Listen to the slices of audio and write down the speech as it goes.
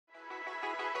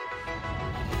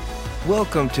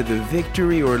Welcome to the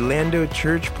Victory Orlando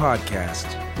Church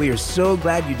podcast. We are so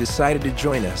glad you decided to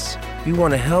join us. We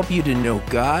want to help you to know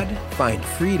God, find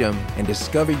freedom, and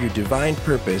discover your divine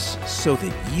purpose so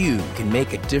that you can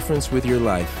make a difference with your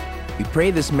life. We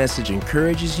pray this message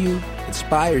encourages you,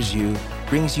 inspires you,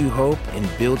 brings you hope, and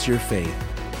builds your faith.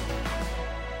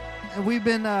 We've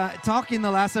been talking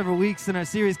the last several weeks in our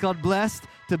series called Blessed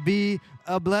to Be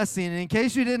a Blessing. And in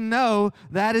case you didn't know,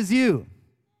 that is you.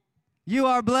 You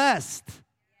are blessed.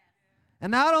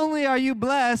 And not only are you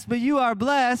blessed, but you are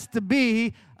blessed to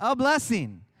be a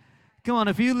blessing. Come on,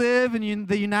 if you live in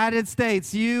the United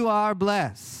States, you are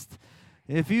blessed.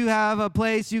 If you have a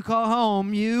place you call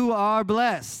home, you are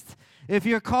blessed. If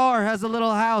your car has a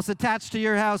little house attached to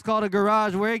your house called a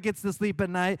garage where it gets to sleep at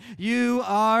night, you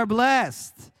are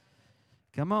blessed.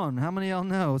 Come on, how many of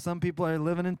y'all know? Some people are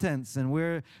living in tents, and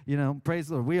we're, praise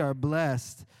the Lord, we are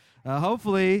blessed.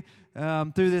 Hopefully,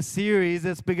 through this series,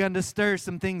 it's begun to stir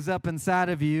some things up inside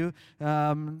of you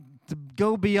to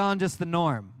go beyond just the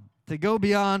norm, to go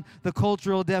beyond the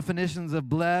cultural definitions of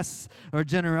bless or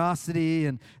generosity.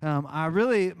 And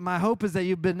my hope is that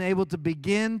you've been able to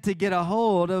begin to get a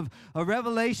hold of a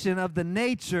revelation of the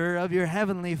nature of your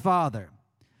Heavenly Father,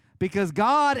 because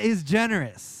God is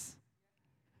generous.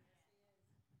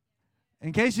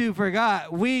 In case you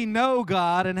forgot, we know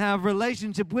God and have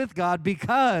relationship with God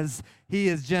because He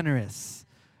is generous.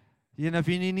 If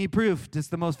you need any proof, just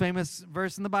the most famous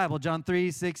verse in the Bible, John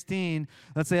 3:16.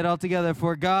 Let's say it all together.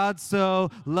 For God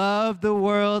so loved the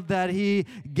world that He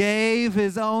gave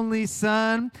His only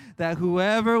Son, that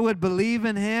whoever would believe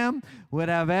in Him would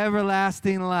have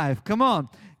everlasting life. Come on.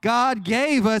 God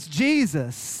gave us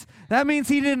Jesus. That means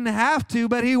He didn't have to,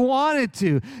 but He wanted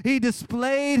to. He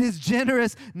displayed His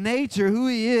generous nature, who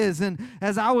He is. And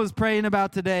as I was praying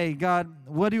about today, God,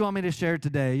 what do you want me to share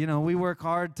today? We work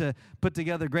hard to put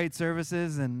together great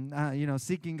services and,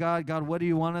 seeking God. God, what do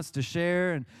you want us to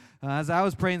share? And as I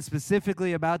was praying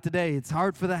specifically about today, it's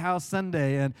Heart for the House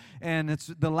Sunday, and it's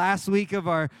the last week of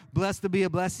our Blessed to Be a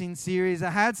Blessing series.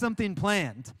 I had something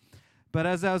planned, but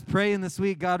as I was praying this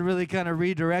week, God really kind of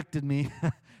redirected me.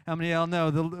 How many of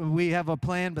y'all know we have a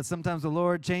plan, but sometimes the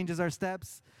Lord changes our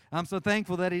steps? I'm so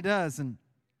thankful that He does. And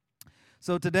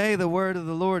so today the word of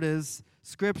the Lord is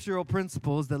scriptural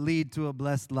principles that lead to a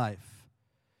blessed life.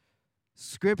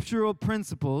 Scriptural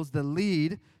principles that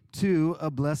lead to a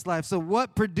blessed life. So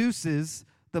what produces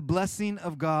the blessing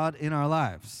of God in our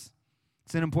lives?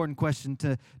 It's an important question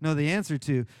to know the answer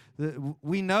to.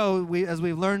 We know, as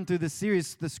we've learned through this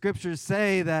series, the scriptures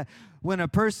say that when a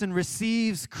person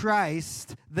receives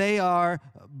Christ, they are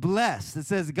blessed. It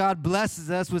says God blesses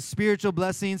us with spiritual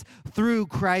blessings through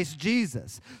Christ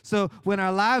Jesus. So when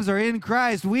our lives are in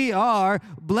Christ, we are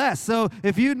blessed. So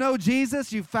if you know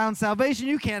Jesus, you've found salvation,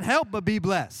 you can't help but be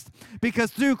blessed.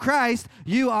 Because through Christ,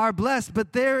 you are blessed.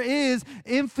 But there is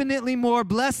infinitely more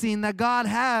blessing that God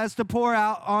has to pour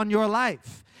out on your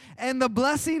life. And the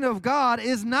blessing of God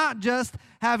is not just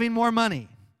having more money.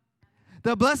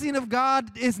 The blessing of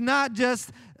God is not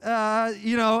just,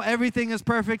 everything is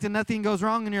perfect and nothing goes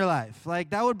wrong in your life. Like,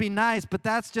 that would be nice, but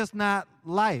that's just not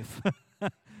life.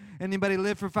 Anybody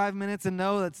live for 5 minutes and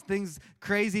know that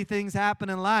crazy things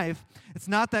happen in life? It's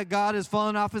not that God has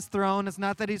fallen off His throne. It's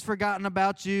not that He's forgotten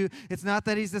about you. It's not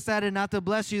that He's decided not to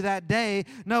bless you that day.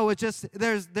 No, it's just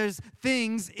there's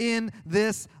things in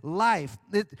this life.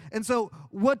 And so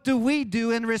what do we do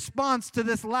in response to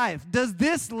this life? Does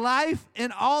this life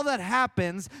and all that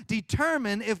happens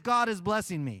determine if God is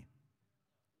blessing me?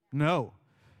 No.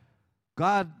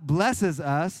 God blesses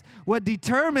us. What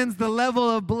determines the level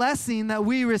of blessing that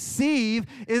we receive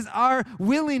is our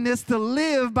willingness to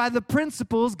live by the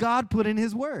principles God put in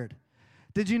His Word.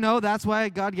 Did you know that's why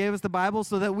God gave us the Bible?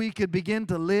 So that we could begin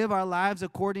to live our lives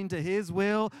according to His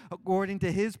will, according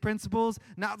to His principles,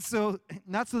 not so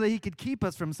that He could keep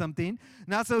us from something,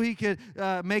 not so He could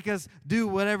make us do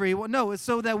whatever He wants. No, it's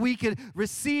so that we could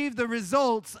receive the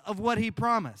results of what He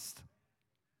promised.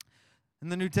 In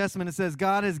the New Testament, it says,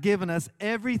 God has given us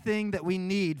everything that we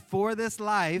need for this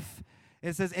life.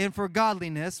 It says, and for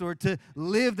godliness, or to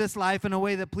live this life in a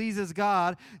way that pleases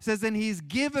God. It says, and He's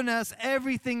given us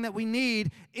everything that we need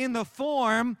in the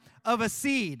form of a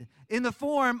seed. In the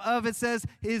form of, it says,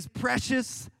 His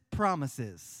precious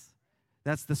promises.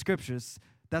 That's the scriptures.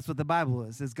 That's what the Bible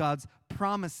is God's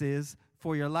promises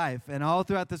for your life. And all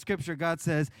throughout the scripture, God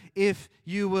says, if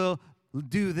you will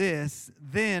do this,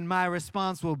 then my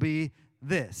response will be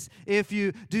this. If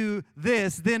you do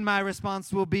this, then my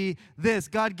response will be this.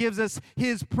 God gives us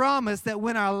His promise that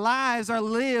when our lives are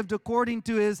lived according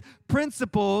to His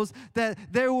principles, that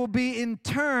there will be in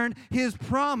turn His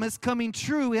promise coming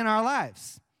true in our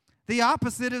lives. The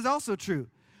opposite is also true.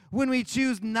 When we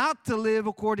choose not to live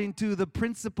according to the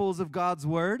principles of God's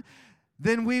word,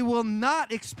 then we will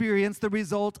not experience the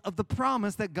result of the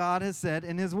promise that God has said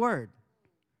in his word.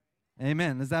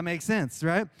 Amen. Does that make sense,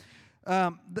 right?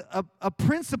 A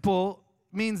principle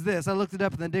means this. I looked it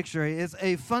up in the dictionary. It's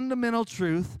a fundamental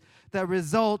truth that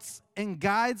results and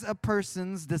guides a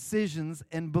person's decisions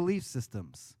and belief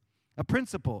systems. A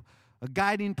principle, a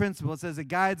guiding principle. It says it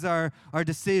guides our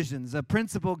decisions. A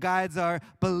principle guides our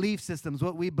belief systems,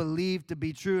 what we believe to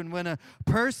be true. And when a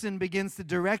person begins to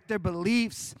direct their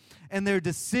beliefs and their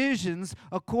decisions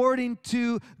according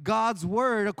to God's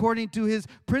word, according to his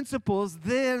principles,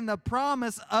 then the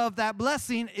promise of that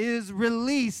blessing is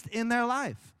released in their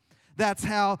life. That's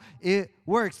how it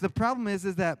works. The problem is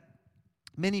that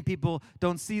many people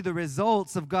don't see the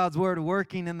results of God's word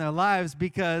working in their lives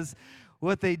because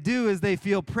what they do is they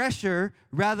feel pressure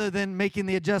rather than making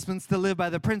the adjustments to live by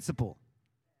the principle.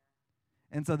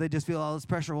 And so they just feel all this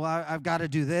pressure. Well, I've got to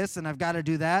do this, and I've got to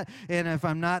do that. And if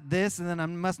I'm not this, and then I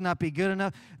must not be good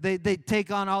enough. They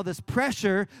take on all this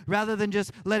pressure rather than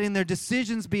just letting their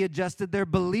decisions be adjusted, their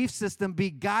belief system be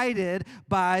guided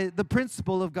by the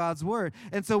principle of God's word.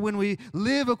 And so when we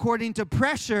live according to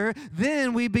pressure,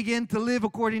 then we begin to live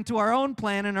according to our own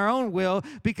plan and our own will,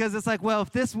 because it's like, well,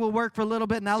 if this will work for a little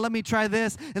bit, now let me try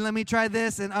this, and let me try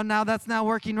this, and oh, now that's not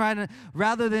working right. And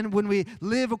rather than when we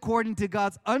live according to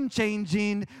God's unchanging,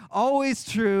 always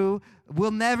true, will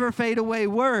never fade away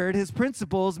word, his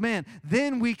principles, man,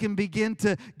 then we can begin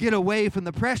to get away from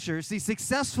the pressure. See,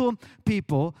 successful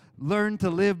people learn to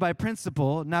live by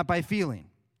principle, not by feeling.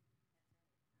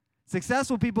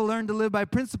 Successful people learn to live by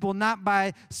principle, not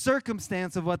by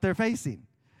circumstance of what they're facing.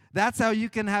 That's how you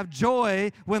can have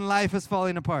joy when life is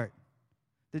falling apart.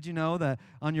 Did you know that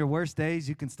on your worst days,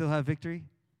 you can still have victory?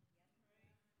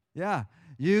 Yeah.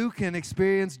 You can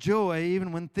experience joy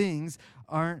even when things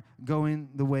aren't going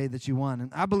the way that you want.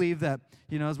 And I believe that,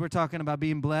 as we're talking about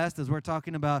being blessed, as we're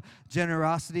talking about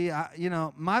generosity,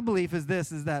 my belief is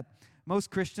this, is that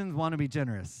most Christians want to be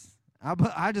generous.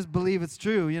 I just believe it's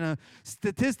true.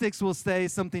 Statistics will say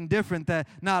something different, that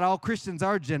not all Christians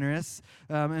are generous.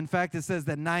 In fact, it says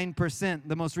that 9%,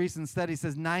 the most recent study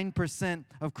says 9%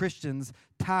 of Christians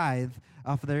tithe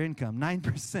off of their income.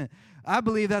 9%. I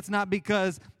believe that's not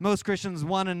because most Christians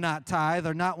want to not tithe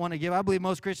or not want to give. I believe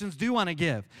most Christians do want to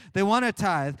give. They want to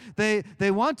tithe. They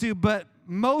want to, but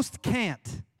most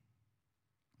can't.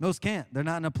 Most can't. They're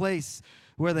not in a place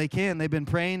where they can. They've been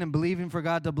praying and believing for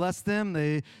God to bless them.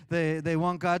 They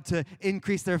want God to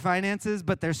increase their finances,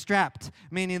 but they're strapped,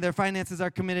 meaning their finances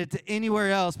are committed to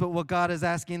anywhere else but what God is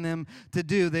asking them to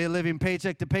do. They're living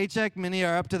paycheck to paycheck. Many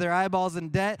are up to their eyeballs in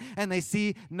debt, and they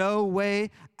see no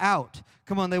way out.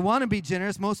 Come on, they want to be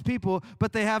generous, most people,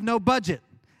 but they have no budget,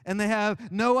 and they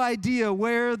have no idea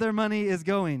where their money is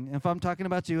going. If I'm talking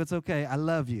about you, it's okay. I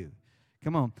love you.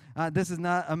 Come on. This is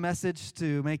not a message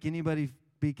to make anybody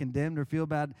be condemned or feel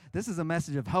bad. This is a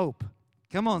message of hope.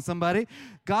 Come on, somebody.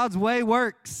 God's way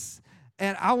works.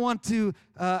 And I want to,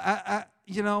 as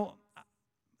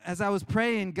I was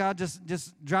praying, God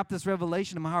just dropped this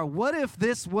revelation in my heart. What if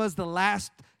this was the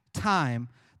last time,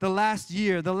 the last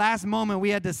year, the last moment we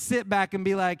had to sit back and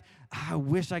be like, I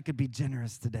wish I could be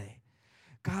generous today.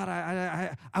 God,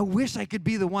 I wish I could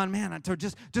be the one, man, to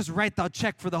just write the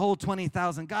check for the whole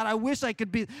 $20,000. God, I wish I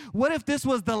could be. What if this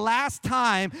was the last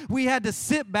time we had to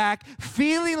sit back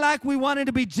feeling like we wanted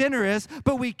to be generous,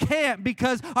 but we can't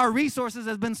because our resources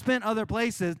have been spent other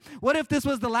places? What if this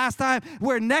was the last time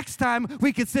where next time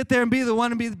we could sit there and be the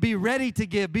one and be ready to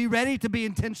give, be ready to be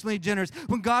intentionally generous?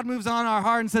 When God moves on our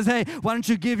heart and says, hey, why don't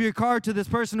you give your car to this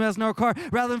person who has no car,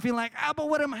 rather than feeling like, but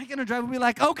what am I going to drive? We'll be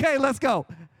like, okay, let's go.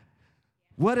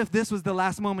 What if this was the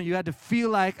last moment you had to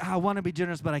feel like, I want to be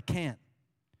generous, but I can't?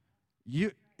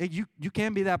 You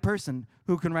can be that person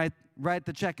who can write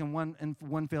the check in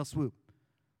one fell swoop.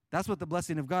 That's what the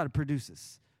blessing of God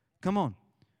produces. Come on.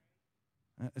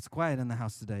 It's quiet in the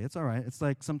house today. It's all right. It's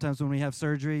like sometimes when we have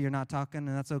surgery, you're not talking,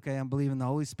 and that's okay. I'm believing the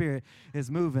Holy Spirit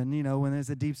is moving, when there's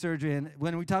a deep surgery. And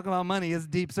when we talk about money, it's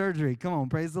deep surgery. Come on,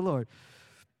 praise the Lord.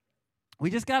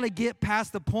 We just got to get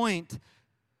past the point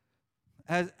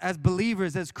as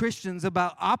believers, as Christians,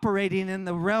 about operating in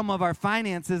the realm of our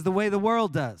finances the way the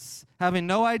world does. Having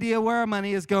no idea where our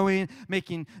money is going,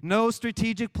 making no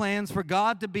strategic plans for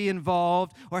God to be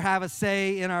involved or have a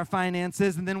say in our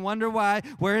finances, and then wonder why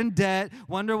we're in debt,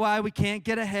 wonder why we can't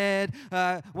get ahead.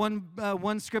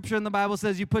 One scripture in the Bible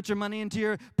says you put your money into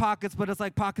your pockets, but it's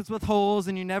like pockets with holes,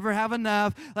 and you never have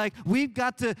enough. Like, we've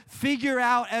got to figure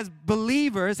out as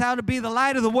believers how to be the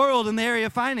light of the world in the area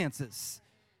of finances.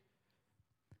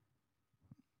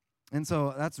 And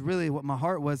so that's really what my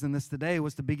heart was in this today,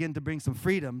 was to begin to bring some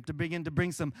freedom, to begin to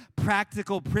bring some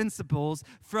practical principles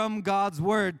from God's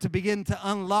word to begin to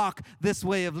unlock this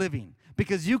way of living.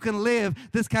 Because you can live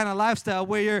this kind of lifestyle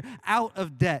where you're out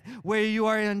of debt, where you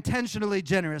are intentionally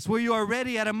generous, where you are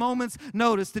ready at a moment's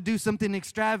notice to do something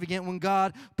extravagant when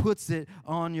God puts it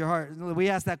on your heart. We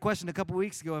asked that question a couple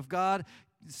weeks ago. If God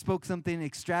spoke something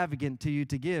extravagant to you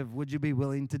to give, would you be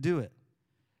willing to do it?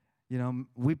 You know,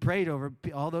 we prayed over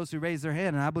all those who raised their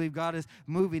hand, and I believe God is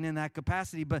moving in that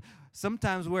capacity. But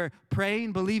sometimes we're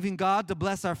praying, believing God to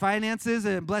bless our finances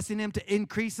and blessing Him to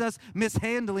increase us,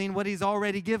 mishandling what He's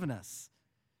already given us.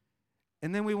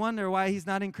 And then we wonder why He's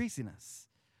not increasing us.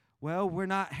 Well, we're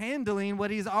not handling what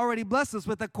He's already blessed us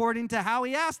with according to how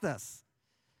He asked us.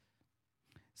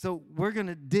 So we're going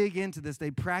to dig into this day,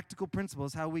 practical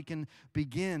principles, how we can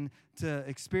begin to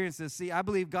experience this. See, I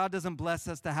believe God doesn't bless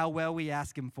us to how well we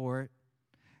ask Him for it.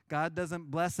 God doesn't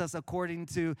bless us according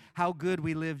to how good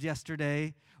we lived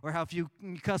yesterday or how few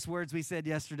cuss words we said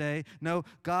yesterday. No,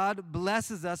 God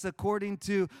blesses us according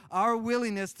to our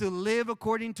willingness to live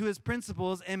according to His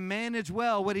principles and manage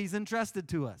well what He's entrusted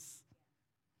to us.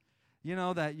 You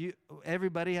know that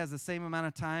everybody has the same amount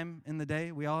of time in the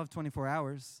day. We all have 24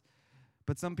 hours.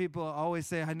 But some people always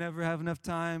say, I never have enough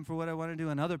time for what I want to do,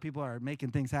 and other people are making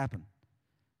things happen.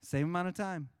 Same amount of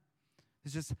time.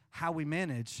 It's just how we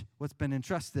manage what's been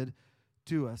entrusted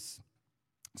to us.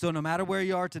 So no matter where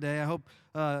you are today, I hope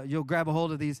you'll grab a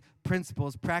hold of these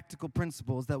principles, practical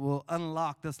principles that will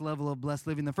unlock this level of blessed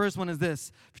living. The first one is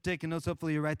this. If you're taking notes,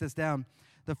 hopefully you write this down.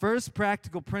 The first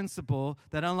practical principle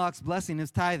that unlocks blessing is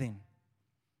tithing.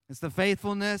 It's the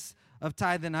faithfulness of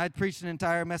tithing. I preached an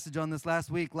entire message on this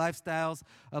last week, Lifestyles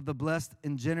of the Blessed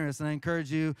and Generous. And I encourage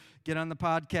you, get on the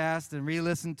podcast and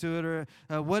re-listen to it.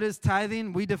 Or what is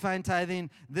tithing? We define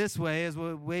tithing this way, as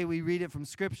the way we read it from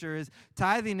Scripture, is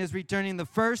tithing is returning the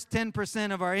first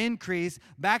 10% of our increase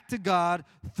back to God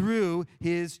through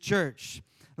His church.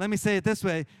 Let me say it this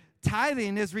way.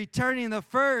 Tithing is returning the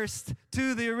first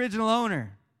to the original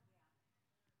owner.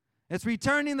 It's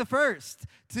returning the first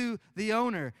to the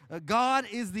owner. God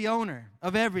is the owner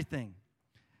of everything.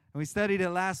 We studied it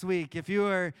last week.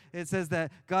 It says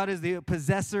that God is the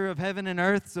possessor of heaven and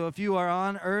earth. So if you are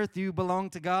on earth, you belong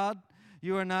to God.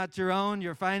 You are not your own.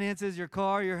 Your finances, your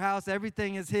car, your house,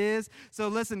 everything is His. So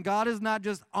listen, God is not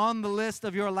just on the list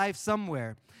of your life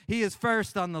somewhere. He is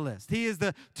first on the list. He is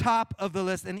the top of the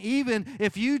list. And even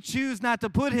if you choose not to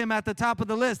put Him at the top of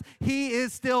the list, He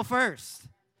is still first.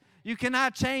 You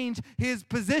cannot change His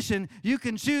position. You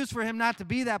can choose for Him not to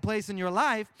be that place in your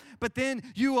life, but then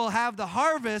you will have the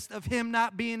harvest of Him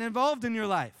not being involved in your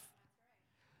life.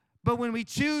 But when we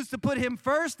choose to put Him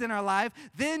first in our life,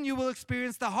 then you will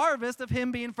experience the harvest of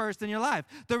Him being first in your life.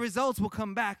 The results will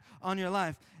come back on your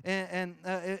life.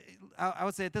 I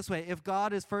would say it this way. If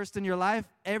God is first in your life,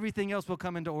 everything else will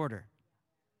come into order.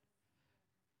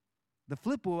 The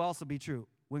flip will also be true.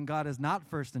 When God is not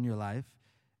first in your life,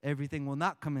 everything will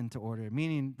not come into order,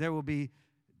 meaning there will be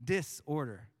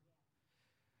disorder.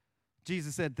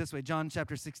 Jesus said this way, John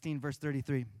chapter 16, verse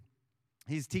 33.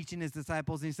 He's teaching His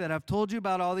disciples, and He said, I've told you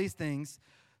about all these things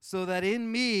so that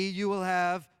in me you will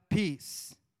have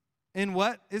peace. In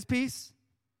what is peace?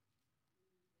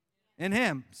 In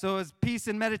Him. So is peace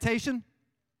in meditation?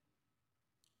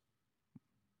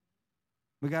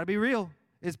 We got to be real.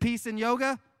 Is peace in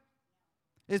yoga?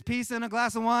 Is peace in a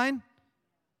glass of wine?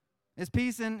 Is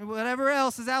peace in whatever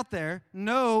else is out there?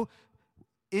 No,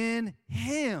 in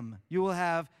Him you will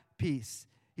have peace.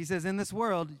 He says, in this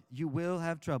world you will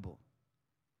have trouble.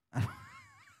 I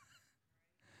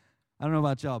don't know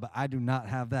about y'all, but I do not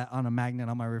have that on a magnet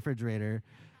on my refrigerator.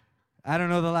 I don't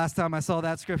know the last time I saw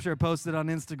that scripture posted on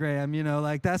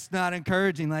Instagram, that's not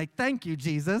encouraging. Thank you,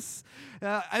 Jesus.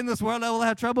 In this world I will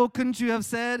have trouble. Couldn't you have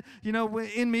said,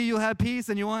 in me you'll have peace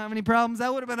and you won't have any problems?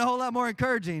 That would have been a whole lot more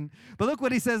encouraging. But look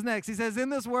what He says next. He says,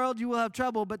 in this world you will have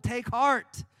trouble, but take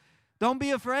heart. Don't be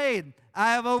afraid.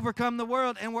 I have overcome the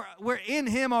world, and we're in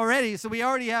Him already, so we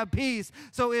already have peace.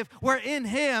 So if we're in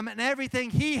Him and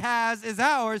everything He has is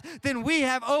ours, then we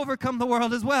have overcome the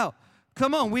world as well.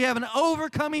 Come on, we have an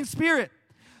overcoming spirit.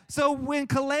 So when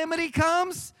calamity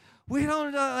comes, we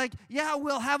don't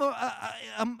we'll have a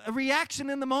reaction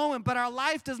in the moment, but our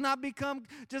life does not become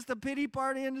just a pity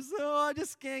party and just, I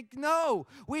just can't. No,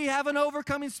 we have an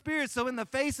overcoming spirit. So in the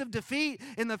face of defeat,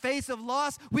 in the face of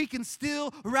loss, we can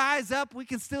still rise up. We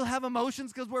can still have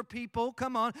emotions because we're people.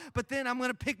 Come on. But then I'm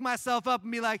going to pick myself up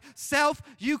and be like, self,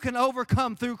 you can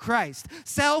overcome through Christ.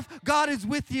 Self, God is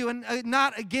with you and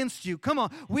not against you. Come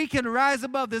on. We can rise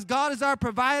above this. God is our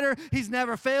provider. He's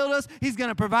never failed us. He's going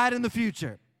to provide in the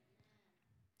future.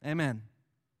 Amen.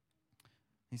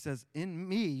 He says, in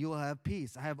me you will have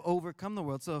peace. I have overcome the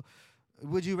world. So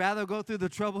would you rather go through the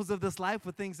troubles of this life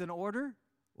with things in order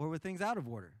or with things out of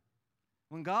order?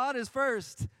 When God is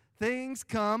first, things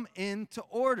come into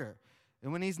order.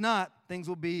 And when he's not, things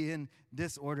will be in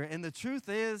disorder. And the truth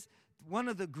is, one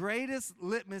of the greatest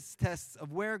litmus tests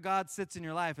of where God sits in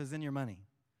your life is in your money.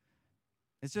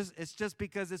 It's just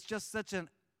because it's just such an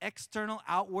external,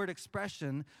 outward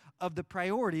expression of the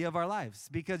priority of our lives,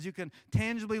 because you can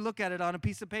tangibly look at it on a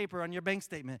piece of paper, on your bank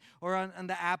statement, or on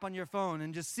the app on your phone,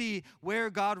 and just see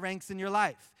where God ranks in your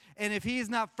life. And if he is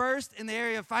not first in the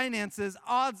area of finances,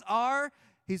 odds are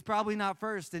he's probably not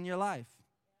first in your life.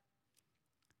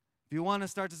 If you want to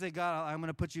start to say, God, I'm going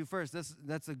to put you first,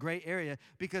 that's a great area,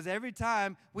 because every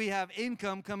time we have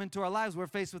income come into our lives, we're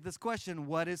faced with this question,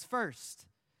 what is first?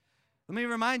 Let me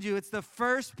remind you, it's the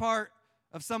first part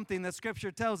of something that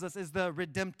Scripture tells us is the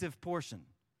redemptive portion.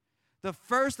 The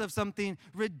first of something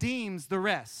redeems the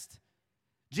rest.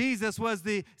 Jesus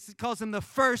calls him the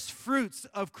first fruits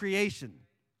of creation.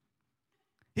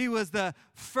 He was the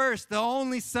first, the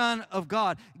only Son of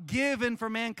God, given for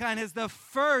mankind as the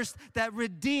first that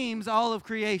redeems all of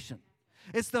creation.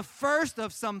 It's the first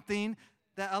of something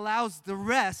that allows the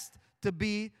rest to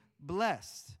be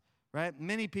blessed, right?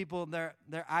 Many people, their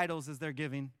idols is their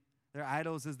giving. Their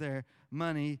idols is their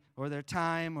money or their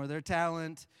time or their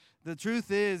talent. The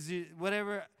truth is,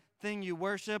 whatever thing you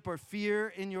worship or fear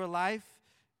in your life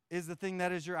is the thing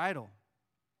that is your idol.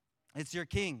 It's your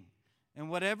king. And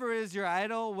whatever is your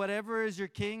idol, whatever is your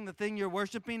king, the thing you're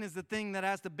worshiping is the thing that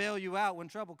has to bail you out when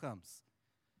trouble comes.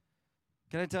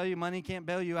 Can I tell you, money can't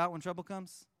bail you out when trouble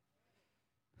comes?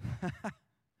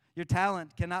 Your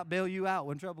talent cannot bail you out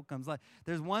when trouble comes. Like,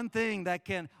 there's one thing that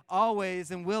can always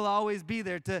and will always be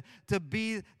there to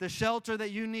be the shelter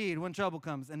that you need when trouble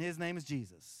comes, and his name is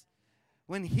Jesus.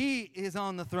 When he is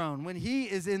on the throne, when he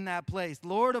is in that place,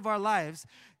 Lord of our lives,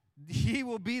 he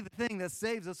will be the thing that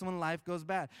saves us when life goes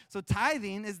bad. So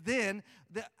tithing is then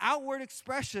the outward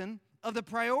expression of the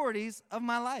priorities of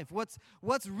my life.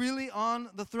 What's really on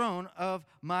the throne of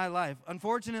my life?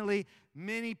 Unfortunately,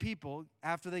 many people,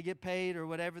 after they get paid or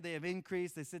whatever, they have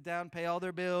increased, they sit down, pay all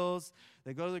their bills,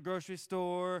 they go to the grocery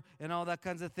store and all that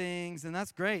kinds of things, and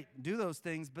that's great. Do those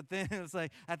things, but then it's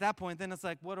like, at that point, then it's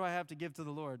like, what do I have to give to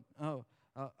the Lord? Oh,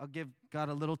 I'll give God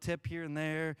a little tip here and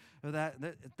there, or that.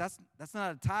 That's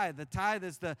not a tithe. The tithe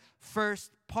is the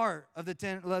first part of the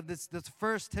this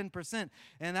first 10%,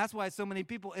 and that's why so many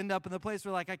people end up in the place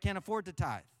where, like, I can't afford to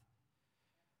tithe.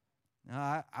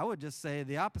 I would just say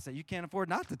the opposite. You can't afford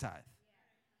not to tithe.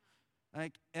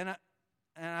 Like, and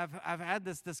I've had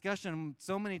this discussion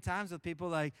so many times with people,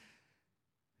 like,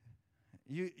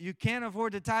 you can't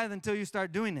afford to tithe until you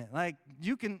start doing it. Like,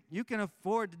 you can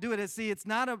afford to do it. See,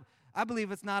 I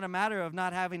believe it's not a matter of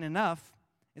not having enough.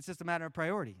 It's just a matter of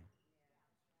priority.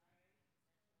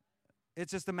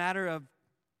 It's just a matter of,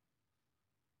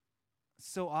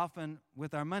 so often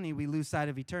with our money, we lose sight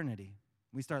of eternity.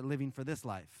 We start living for this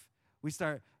life. We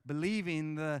start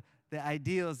believing the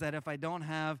ideals that if I don't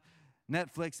have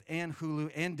Netflix and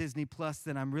Hulu and Disney Plus,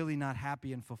 then I'm really not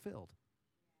happy and fulfilled.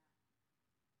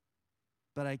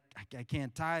 But I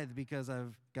can't tithe because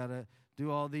I've got to do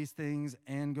all these things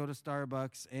and go to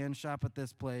Starbucks and shop at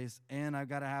this place, and I've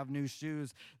got to have new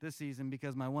shoes this season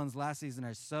because my ones last season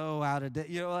are so out of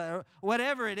date, or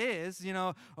whatever it is,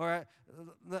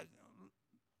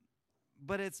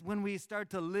 but it's when we start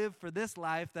to live for this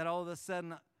life that all of a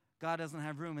sudden God doesn't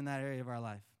have room in that area of our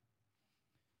life.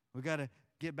 We got to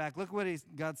get back. Look what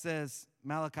God says,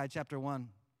 Malachi chapter 1,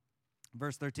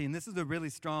 verse 13. This is a really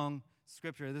strong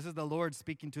scripture. This is the Lord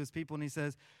speaking to his people, and he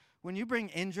says, when you bring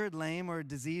injured, lame, or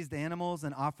diseased animals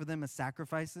and offer them as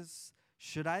sacrifices,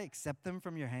 should I accept them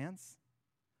from your hands?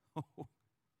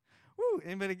 Woo,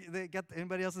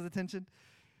 anybody else's attention?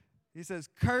 He says,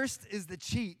 cursed is the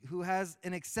cheat who has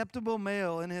an acceptable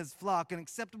male in his flock, an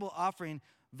acceptable offering,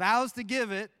 vows to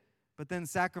give it, but then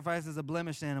sacrifices a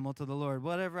blemished animal to the Lord.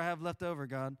 Whatever I have left over,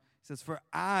 God. He says, for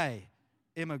I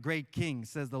am a great king,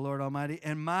 says the Lord Almighty,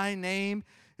 and my name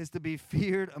is to be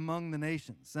feared among the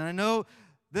nations. And I know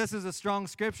this is a strong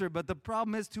scripture, but the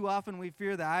problem is too often we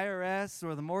fear the IRS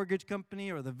or the mortgage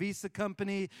company or the Visa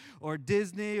company or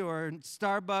Disney or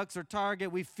Starbucks or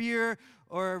Target. We fear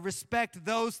or respect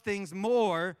those things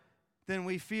more than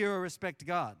we fear or respect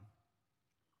God.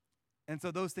 And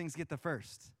so those things get the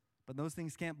first. But those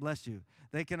things can't bless you.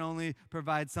 They can only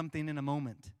provide something in a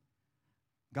moment.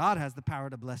 God has the power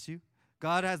to bless you.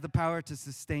 God has the power to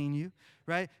sustain you,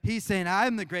 right? He's saying,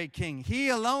 I'm the great king. He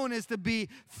alone is to be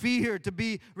feared, to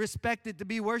be respected, to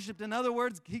be worshiped. In other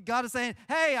words, God is saying,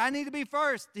 hey, I need to be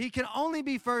first. He can only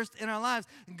be first in our lives.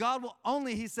 God will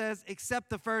only, he says, accept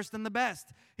the first and the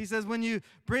best. He says, when you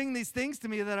bring these things to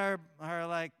me that are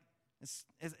like,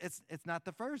 it's not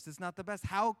the first, it's not the best,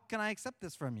 how can I accept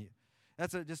this from you?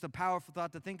 That's just a powerful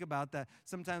thought to think about, that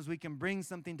sometimes we can bring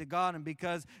something to God, and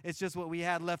because it's just what we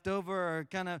had left over, or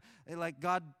kind of like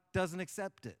God doesn't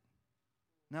accept it.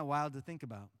 Not wild to think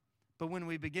about. But when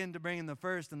we begin to bring in the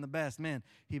first and the best, man,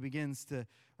 he begins to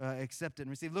accept it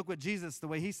and receive. Look what Jesus, the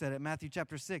way he said it, Matthew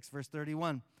chapter 6, verse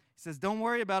 31. He says, don't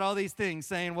worry about all these things,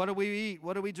 saying, what do we eat?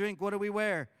 What do we drink? What do we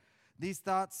wear? These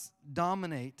things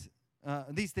dominate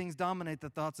the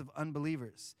thoughts of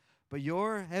unbelievers. But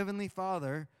your heavenly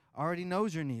Father already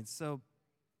knows your needs. So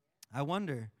I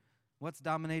wonder, what's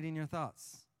dominating your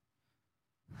thoughts?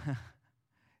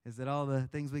 Is it all the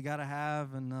things we got to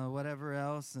have and whatever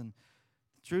else? And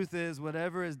the truth is,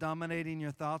 whatever is dominating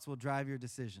your thoughts will drive your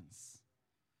decisions.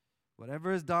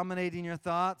 Whatever is dominating your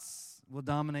thoughts will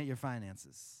dominate your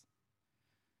finances.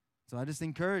 So I just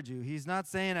encourage you. He's not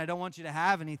saying, I don't want you to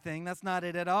have anything. That's not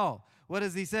it at all. What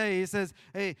does he say? He says,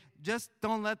 hey, just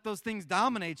don't let those things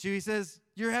dominate you. He says,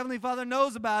 your heavenly Father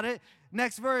knows about it.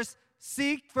 Next verse,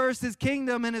 seek first his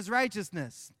kingdom and his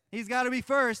righteousness. He's got to be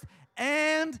first,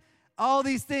 and all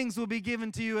these things will be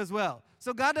given to you as well.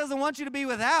 So God doesn't want you to be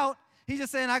without. He's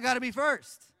just saying, I got to be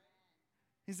first.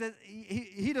 He says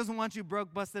he doesn't want you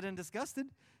broke, busted, and disgusted.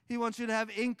 He wants you to have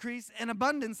increase and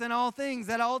abundance in all things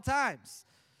at all times.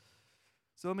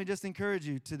 So let me just encourage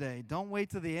you today. Don't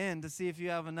wait till the end to see if you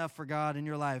have enough for God in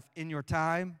your life, in your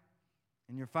time,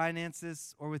 in your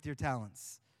finances, or with your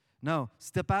talents. No,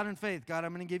 step out in faith. God,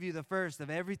 I'm going to give you the first of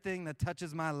everything that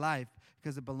touches my life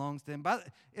because it belongs to him.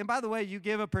 And by the way, you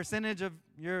give a percentage of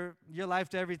your life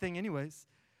to everything anyways.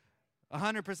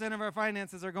 100% of our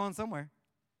finances are going somewhere.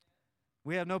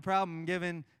 We have no problem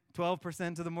giving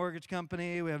 12% to the mortgage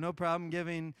company. We have no problem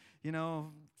giving,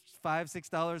 $5,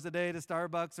 $6 a day to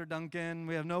Starbucks or Dunkin'.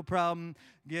 We have no problem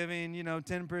giving,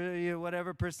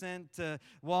 10% to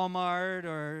Walmart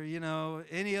or,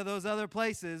 any of those other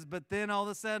places. But then all of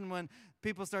a sudden when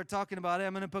people start talking about, hey,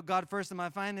 I'm going to put God first in my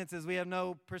finances, we have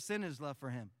no percentage left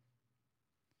for him.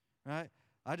 Right?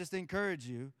 I just encourage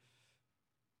you,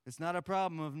 it's not a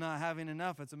problem of not having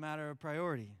enough. It's a matter of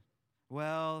priority.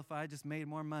 Well, if I just made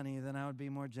more money, then I would be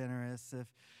more generous. If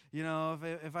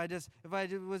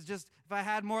I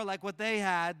had more like what they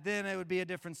had, then it would be a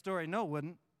different story. No, it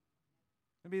wouldn't.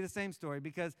 It'd be the same story,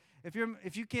 because if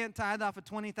you can't tithe off of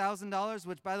 $20,000,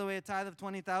 which by the way, a tithe of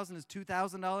 $20,000 is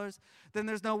 $2,000, then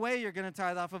there's no way you're going to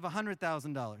tithe off of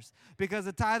 $100,000, because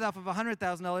a tithe off of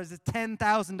 $100,000 is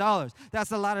 $10,000.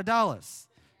 That's a lot of dollars.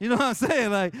 You know what I'm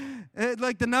saying?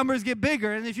 Like the numbers get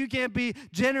bigger, and if you can't be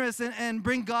generous and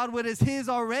bring God what is his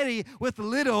already with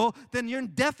little, then you're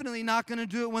definitely not going to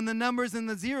do it when the numbers and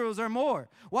the zeros are more.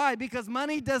 Why? Because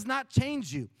money does not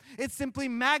change you. It simply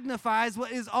magnifies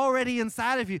what is already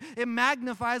inside of you. It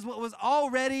magnifies what was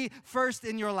already first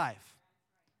in your life.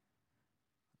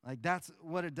 Like that's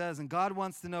what it does. And God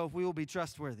wants to know if we will be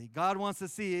trustworthy. God wants to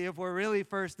see if we're really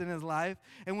first in his life.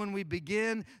 And when we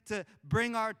begin to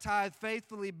bring our tithe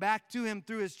faithfully back to him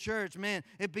through his church, man,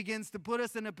 it begins to put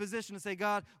us in a position to say,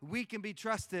 God, we can be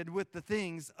trusted with the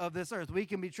things of this earth. We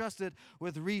can be trusted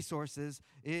with resources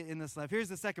in this life. Here's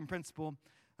the second principle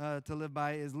to live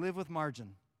by is live with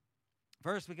margin.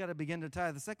 First, we got to begin to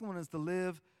tithe. The second one is to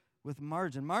live with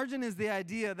margin. Margin is the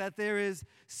idea that there is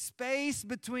space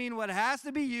between what has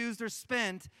to be used or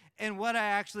spent and what I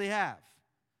actually have.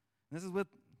 This is with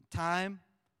time,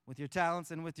 with your talents,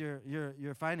 and with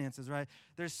your finances, right?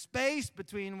 There's space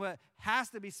between what has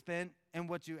to be spent and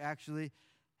what you actually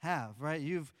have, right?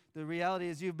 The reality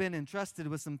is you've been entrusted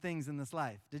with some things in this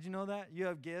life. Did you know that? You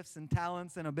have gifts and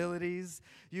talents and abilities.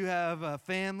 You have a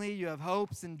family. You have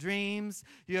hopes and dreams.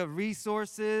 You have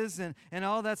resources and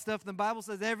all that stuff. The Bible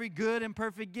says every good and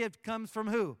perfect gift comes from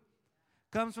who?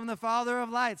 Comes from the Father of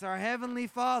lights. Our heavenly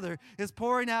Father is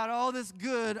pouring out all this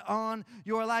good on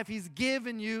your life. He's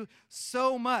given you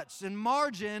so much. And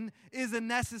margin is a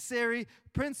necessary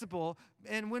principle.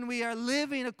 And when we are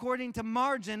living according to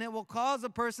margin, it will cause a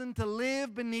person to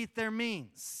live beneath their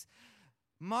means.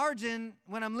 Margin,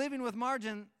 when I'm living with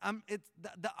margin, it's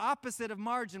the opposite of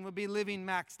margin would be living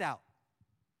maxed out.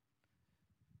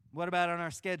 What about on our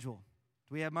schedule?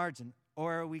 Do we have margin?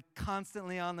 Or are we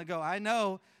constantly on the go? I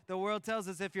know the world tells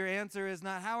us if your answer is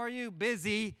not, how are you?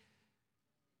 Busy,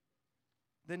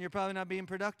 then you're probably not being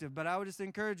productive. But I would just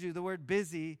encourage you, the word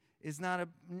busy is not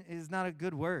a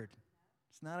good word.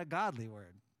 It's not a godly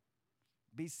word.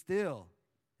 Be still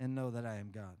and know that I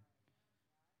am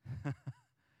God.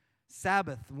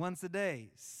 Sabbath once a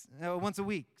day, once a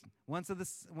week, once of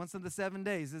the 7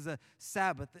 days is a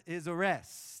Sabbath, is a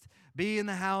rest. Be in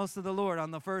the house of the Lord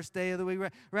on the first day of the week,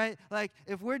 right? Like,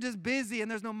 if we're just busy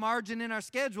and there's no margin in our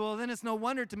schedule, then it's no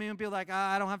wonder to me when people are like,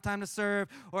 I don't have time to serve,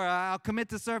 or I'll commit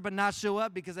to serve but not show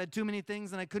up because I had too many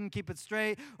things and I couldn't keep it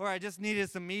straight, or I just needed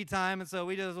some me time, and so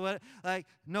we just,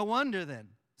 no wonder then.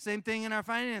 Same thing in our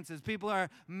finances. People are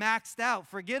maxed out.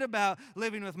 Forget about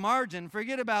living with margin.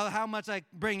 Forget about how much I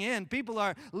bring in. People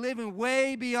are living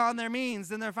way beyond their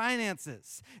means in their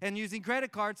finances and using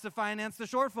credit cards to finance the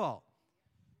shortfall.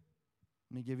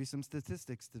 Let me give you some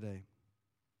statistics today.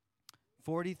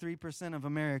 43% of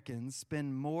Americans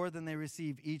spend more than they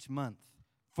receive each month.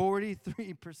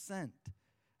 43%.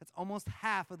 That's almost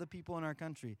half of the people in our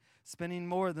country spending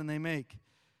more than they make.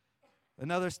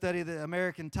 Another study, the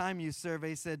American Time Use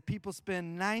Survey, said people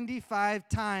spend 95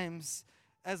 times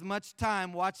as much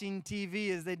time watching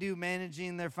TV as they do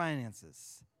managing their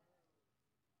finances.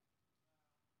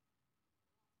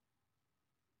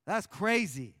 That's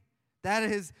crazy. That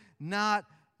is not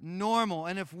normal.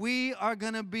 And if we are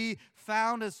going to be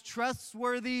found as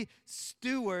trustworthy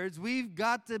stewards, we've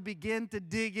got to begin to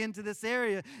dig into this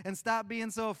area and stop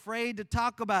being so afraid to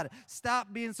talk about it.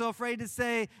 Stop being so afraid to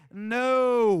say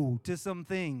no to some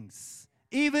things,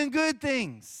 even good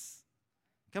things.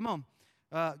 Come on.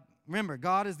 Remember,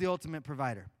 God is the ultimate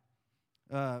provider.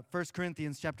 1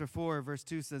 Corinthians chapter 4, verse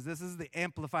 2 says, this is the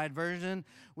amplified version,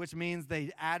 which means they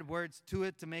add words to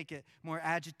it to make it more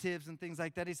adjectives and things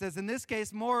like that. He says, in this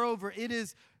case, moreover, it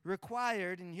is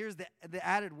required, and here's the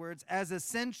added words, as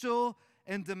essential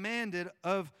and demanded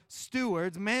of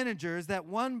stewards, managers, that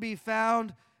one be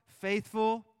found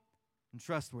faithful and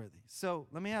trustworthy. So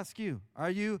let me ask you,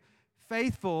 are you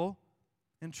faithful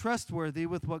and trustworthy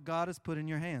with what God has put in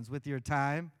your hands, with your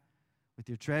time, with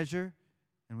your treasure,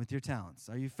 and with your talents?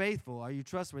 Are you faithful? Are you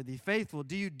trustworthy? Faithful.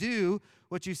 Do you do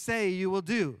what you say you will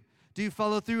do? Do you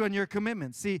follow through on your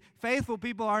commitments? See, faithful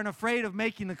people aren't afraid of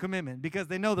making the commitment because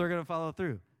they know they're going to follow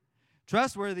through.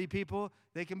 Trustworthy people,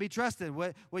 they can be trusted.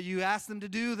 What you ask them to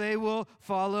do, they will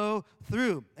follow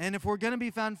through. And if we're going to be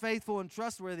found faithful and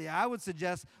trustworthy, I would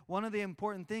suggest one of the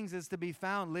important things is to be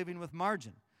found living with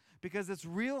margin, because it's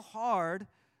real hard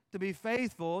to be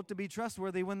faithful, to be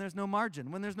trustworthy when there's no margin,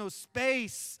 when there's no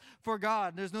space for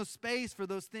God, there's no space for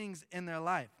those things in their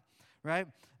life, right?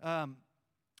 And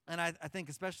I think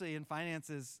especially in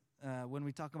finances, when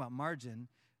we talk about margin,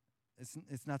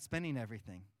 it's not spending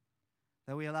everything.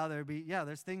 That we allow there to be,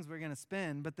 there's things we're going to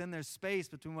spend, but then there's space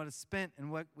between what is spent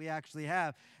and what we actually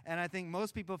have. And I think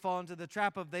most people fall into the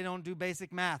trap of they don't do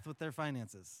basic math with their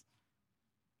finances.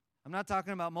 I'm not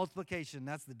talking about multiplication.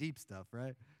 That's the deep stuff,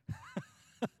 right?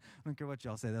 I don't care what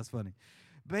y'all say. That's funny.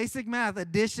 Basic math,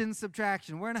 addition,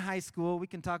 subtraction. We're in high school. We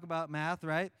can talk about math,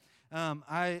 right?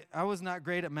 I was not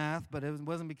great at math, but it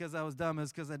wasn't because I was dumb. It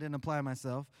was because I didn't apply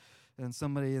myself. And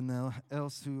somebody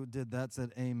else who did that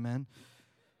said amen.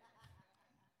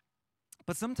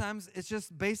 But sometimes it's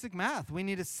just basic math. We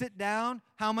need to sit down.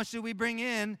 How much do we bring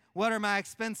in? What are my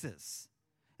expenses?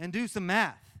 And do some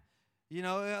math. You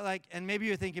know, and maybe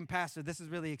you're thinking, Pastor, this is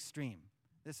really extreme.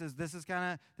 This is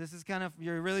kind of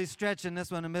you're really stretching this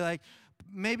one, and be like,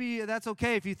 maybe that's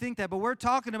okay if you think that, but we're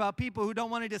talking about people who don't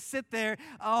want to just sit there,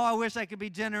 I wish I could be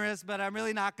generous, but I'm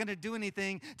really not going to do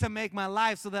anything to make my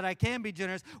life so that I can be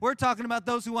generous. We're talking about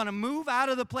those who want to move out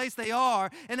of the place they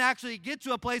are and actually get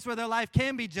to a place where their life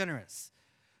can be generous.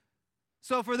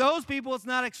 So for those people, it's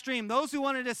not extreme. Those who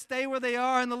wanted to stay where they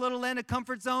are in the little land of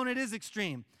comfort zone, it is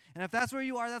extreme. And if that's where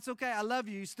you are, that's okay. I love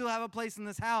you. You still have a place in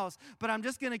this house. But I'm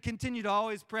just going to continue to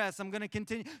always press. I'm going to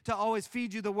continue to always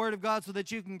feed you the Word of God so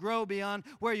that you can grow beyond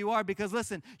where you are. Because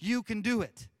listen, you can do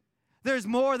it. There's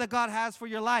more that God has for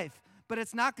your life. But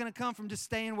it's not going to come from just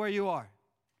staying where you are.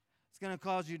 It's going to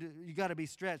cause you got to be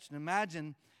stretched. And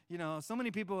imagine, so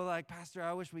many people are like, Pastor,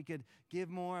 I wish we could give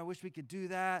more. I wish we could do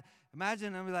that.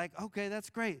 Imagine, I'm like, okay, that's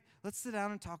great. Let's sit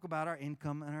down and talk about our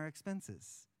income and our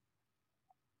expenses.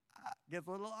 Gets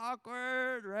a little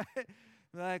awkward, right?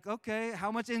 Like, okay,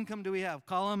 how much income do we have?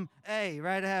 Column A,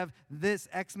 right? I have this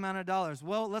X amount of dollars.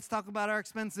 Well, let's talk about our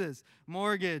expenses.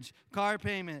 Mortgage, car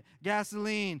payment,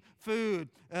 gasoline, food,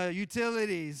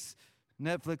 utilities,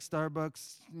 Netflix,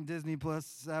 Starbucks, Disney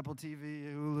Plus, Apple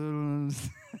TV, Hulu,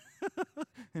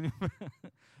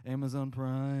 Amazon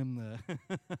Prime,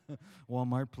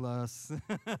 Walmart Plus.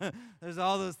 There's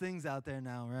all those things out there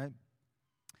now, right?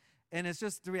 And it's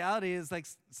just, the reality is, like,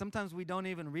 sometimes we don't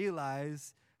even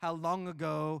realize how long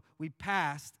ago we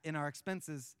passed in our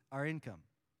expenses our income.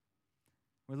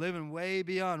 We're living way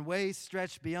beyond, way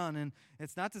stretched beyond. And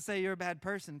it's not to say you're a bad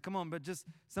person. Come on, but just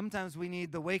sometimes we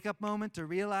need the wake-up moment to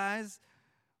realize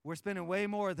we're spending way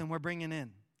more than we're bringing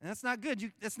in. And that's not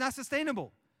good. It's not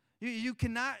sustainable. You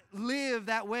cannot live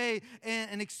that way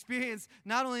and experience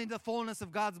not only the fullness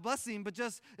of God's blessing, but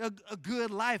just a good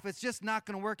life. It's just not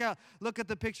going to work out. Look at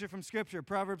the picture from Scripture,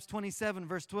 Proverbs 27,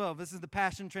 verse 12. This is the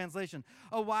Passion Translation.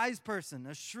 A wise person,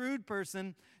 a shrewd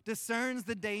person, discerns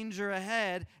the danger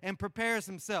ahead and prepares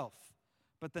himself.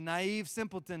 But the naive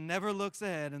simpleton never looks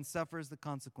ahead and suffers the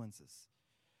consequences.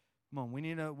 Come on, we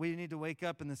need to wake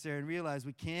up in this area and realize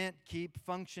we can't keep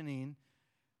functioning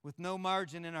with no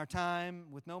margin in our time,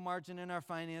 with no margin in our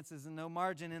finances, and no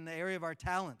margin in the area of our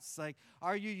talents. Like,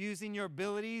 are you using your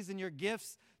abilities and your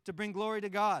gifts to bring glory to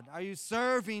God? Are you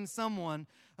serving someone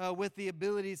with the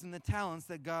abilities and the talents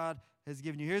that God has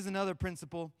given you? Here's another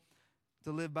principle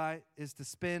to live by, is to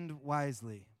spend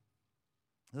wisely.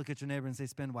 Look at your neighbor and say,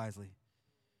 spend wisely.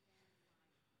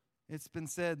 It's been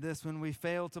said this: when we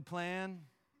fail to plan,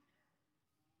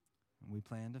 we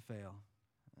plan to fail.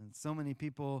 And so many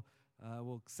people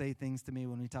will say things to me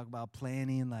when we talk about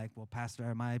planning, like, well,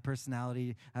 Pastor, my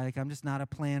personality, I'm just not a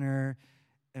planner.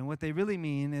 And what they really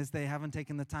mean is they haven't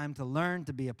taken the time to learn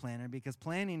to be a planner, because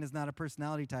planning is not a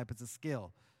personality type, it's a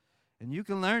skill. And you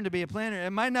can learn to be a planner.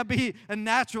 It might not be a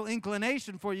natural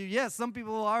inclination for you. Yes, some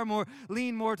people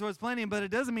lean more towards planning, but it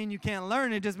doesn't mean you can't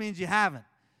learn. It just means you haven't.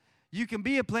 You can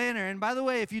be a planner. And by the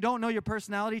way, if you don't know your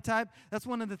personality type, that's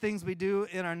one of the things we do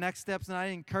in our Next Steps. And I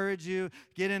encourage you,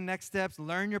 get in Next Steps,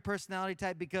 learn your personality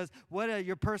type, because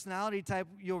your personality type,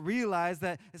 you'll realize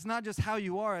that it's not just how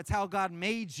you are, it's how God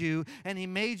made you. And He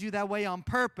made you that way on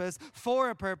purpose, for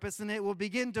a purpose. And it will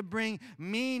begin to bring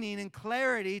meaning and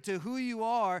clarity to who you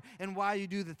are and why you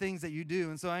do the things that you do.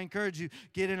 And so I encourage you,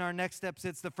 get in our Next Steps.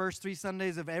 It's the first 3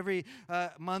 Sundays of every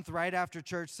month right after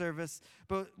church service.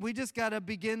 But we just got to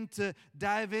begin to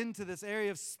dive into this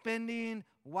area of spending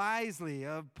wisely,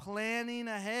 of planning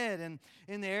ahead. And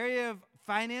in the area of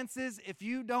finances, if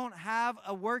you don't have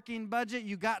a working budget,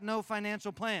 you got no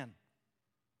financial plan.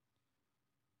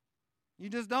 You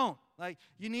just don't. Like,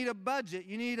 you need a budget.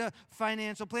 You need a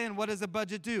financial plan. What does a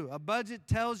budget do? A budget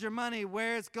tells your money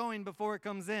where it's going before it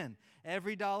comes in.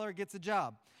 Every dollar gets a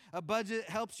job. A budget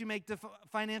helps you make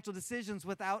financial decisions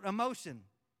without emotion,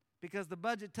 because the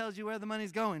budget tells you where the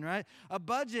money's going, right? A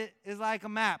budget is like a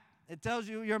map. It tells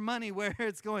you your money, where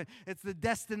it's going. It's the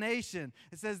destination.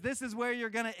 It says this is where you're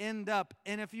going to end up.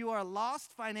 And if you are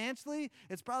lost financially,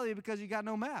 it's probably because you got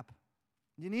no map.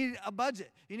 You need a budget.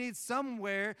 You need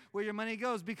somewhere where your money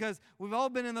goes, because we've all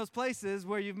been in those places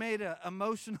where you've made an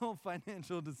emotional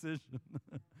financial decision.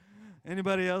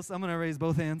 Anybody else? I'm going to raise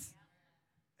both hands.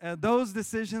 Those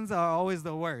decisions are always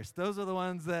the worst. Those are the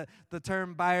ones that the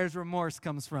term buyer's remorse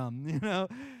comes from,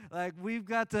 Like, we've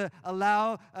got to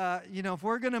allow, if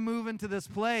we're going to move into this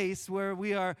place where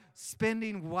we are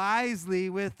spending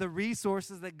wisely with the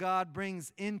resources that God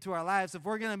brings into our lives, if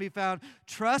we're going to be found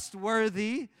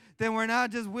trustworthy, then we're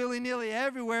not just willy-nilly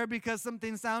everywhere because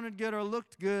something sounded good or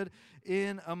looked good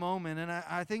in a moment. And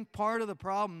I think part of the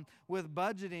problem with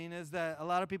budgeting is that a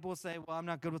lot of people will say, well, I'm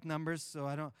not good with numbers, so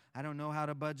I don't know how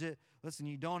to budget. Listen,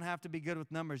 you don't have to be good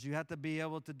with numbers. You have to be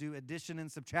able to do addition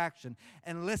and subtraction.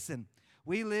 And listen,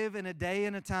 we live in a day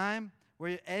and a time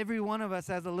where every one of us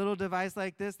has a little device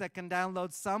like this that can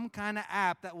download some kind of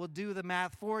app that will do the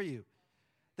math for you.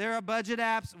 There are budget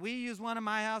apps. We use one in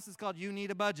my house. It's called You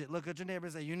Need a Budget. Look at your neighbor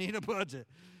and say, you need a budget.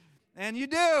 And you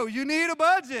do. You need a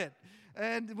budget.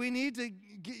 And we need to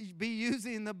be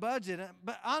using the budget.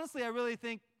 But honestly, I really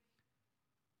think,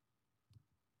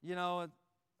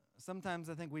 sometimes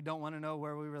I think we don't want to know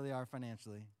where we really are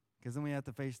financially, because then we have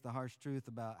to face the harsh truth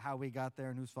about how we got there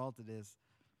and whose fault it is.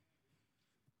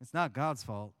 It's not God's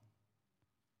fault.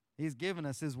 He's given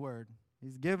us His word.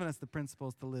 He's given us the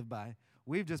principles to live by.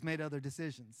 We've just made other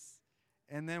decisions.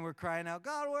 And then we're crying out,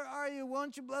 God, where are you?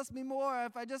 Won't you bless me more?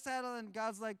 If I just had it, and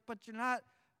God's like, but you're not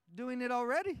doing it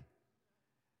already.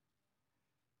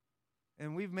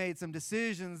 And we've made some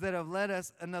decisions that have led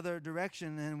us another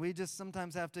direction, and we just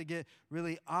sometimes have to get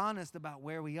really honest about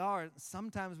where we are.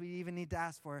 Sometimes we even need to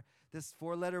ask for this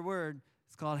 4-letter word.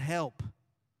 It's called help.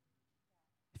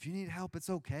 If you need help,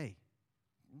 it's okay.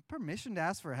 Permission to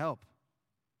ask for help.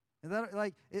 Is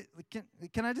that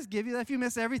can I just give you that? If you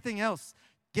miss everything else,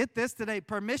 get this today.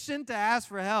 Permission to ask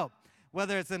for help.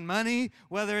 Whether it's in money,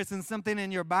 whether it's in something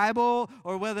in your Bible,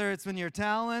 or whether it's in your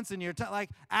talents and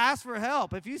ask for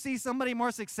help. If you see somebody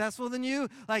more successful than you,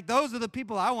 those are the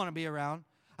people I want to be around.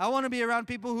 I want to be around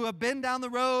people who have been down the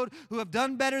road, who have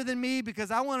done better than me, because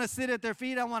I want to sit at their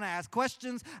feet. I want to ask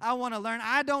questions. I want to learn.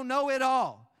 I don't know it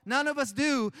all. None of us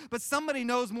do, but somebody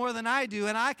knows more than I do,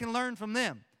 and I can learn from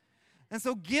them. And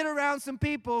so get around some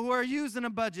people who are using a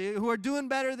budget, who are doing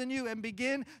better than you, and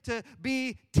begin to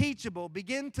be teachable.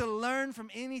 Begin to learn from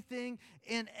anything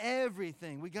and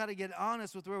everything. We got to get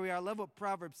honest with where we are. I love what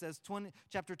Proverbs says,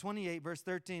 chapter 28, verse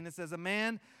 13. It says, a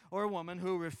man or a woman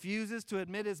who refuses to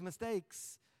admit his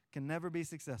mistakes can never be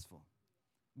successful.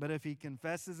 But if he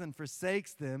confesses and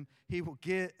forsakes them, he will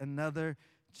get another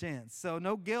chance. So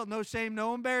no guilt, no shame,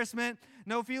 no embarrassment,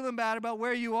 no feeling bad about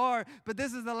where you are, but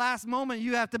this is the last moment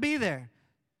you have to be there.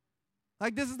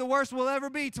 Like, this is the worst we'll ever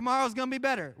be. Tomorrow's going to be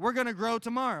better. We're going to grow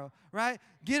tomorrow, right?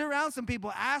 Get around some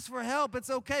people. Ask for help. It's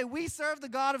okay. We serve the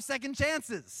God of second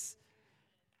chances.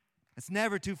 It's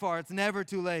never too far. It's never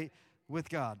too late with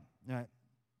God. All right.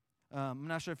 I'm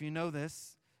not sure if you know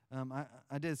this.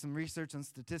 I did some research on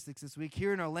statistics this week.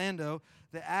 Here in Orlando,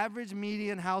 the average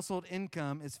median household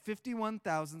income is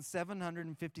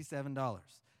 $51,757.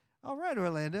 All right,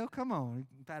 Orlando, come on. We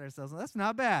can pat ourselves. That's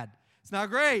not bad. It's not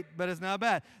great, but it's not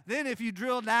bad. Then if you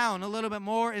drill down a little bit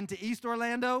more into East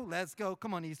Orlando, let's go.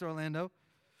 Come on, East Orlando.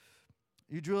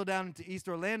 You drill down into East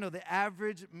Orlando, the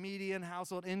average median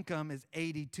household income is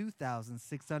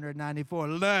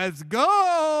 $82,694. Let's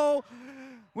go.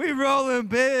 We rolling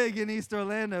big in East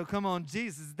Orlando. Come on,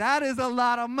 Jesus. That is a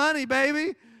lot of money,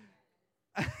 baby.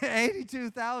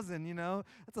 82,000, you know.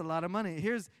 That's a lot of money.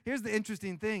 Here's the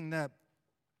interesting thing, that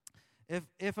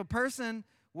if a person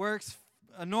works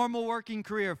a normal working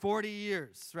career, 40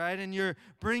 years, right, and you're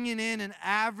bringing in an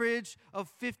average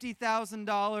of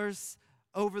 $50,000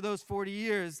 over those 40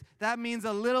 years, that means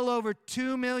a little over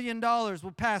 $2 million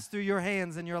will pass through your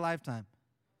hands in your lifetime.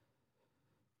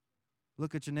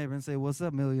 Look at your neighbor and say, what's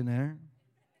up, millionaire?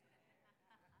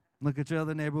 Look at your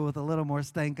other neighbor with a little more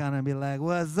stank on it and be like,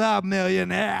 what's up,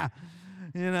 millionaire?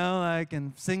 You know, like,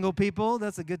 and single people,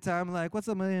 that's a good time. Like, what's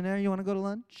up, millionaire? You want to go to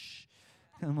lunch?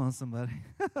 Come on, somebody.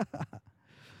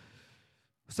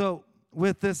 So,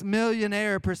 with this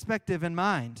millionaire perspective in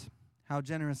mind, how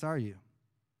generous are you?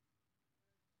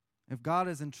 If God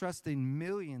is entrusting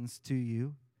millions to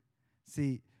you,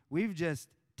 see, we've just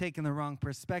taken the wrong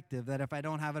perspective that if I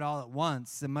don't have it all at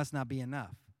once, it must not be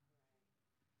enough.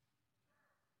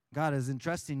 God is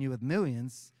entrusting you with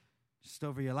millions just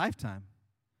over your lifetime.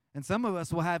 And some of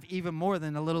us will have even more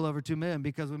than a little over 2 million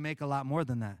because we make a lot more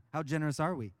than that. How generous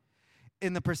are we?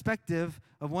 In the perspective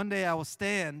of one day I will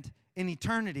stand in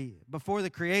eternity before the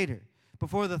Creator,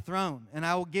 before the throne, and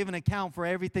I will give an account for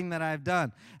everything that I've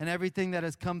done and everything that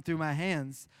has come through my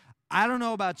hands. I don't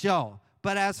know about y'all,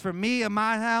 but as for me and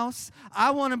my house,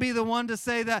 I want to be the one to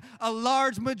say that a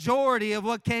large majority of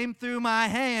what came through my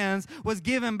hands was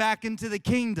given back into the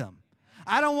kingdom.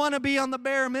 I don't want to be on the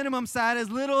bare minimum side, as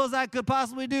little as I could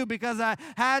possibly do because I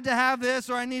had to have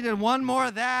this, or I needed one more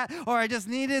of that, or I just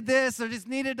needed this, or just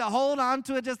needed to hold on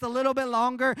to it just a little bit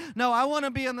longer. No, I want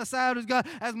to be on the side of God.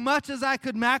 As much as I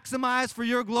could maximize for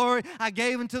your glory, I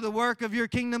gave into the work of your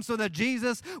kingdom so that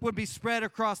Jesus would be spread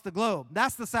across the globe.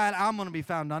 That's the side I'm going to be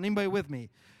found on. Anybody with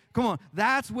me? Come on.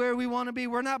 That's where we want to be.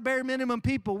 We're not bare minimum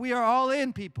people. We are all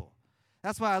in people.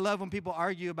 That's why I love when people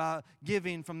argue about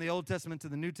giving from the Old Testament to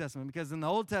the New Testament, because in the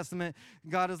Old Testament,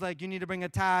 God is like, you need to bring a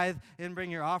tithe and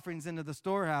bring your offerings into the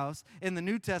storehouse. In the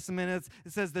New Testament,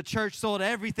 it says the church sold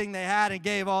everything they had and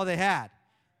gave all they had.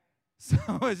 So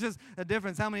it's just a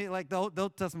difference. How many, like the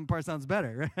Old Testament part sounds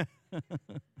better, right?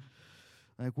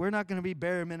 Like, we're not going to be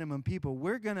bare minimum people.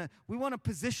 We want to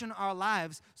position our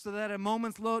lives so that at a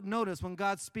moment's notice, when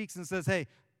God speaks and says, hey,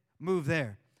 move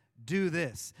there, do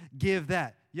this, give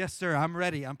that. Yes, sir, I'm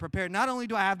ready. I'm prepared. Not only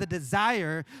do I have the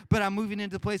desire, but I'm moving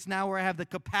into a place now where I have the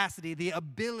capacity, the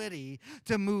ability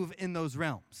to move in those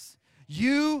realms.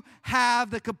 You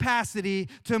have the capacity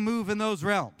to move in those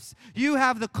realms. You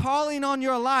have the calling on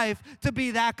your life to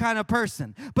be that kind of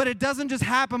person. But it doesn't just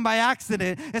happen by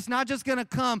accident. It's not just going to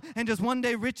come and just one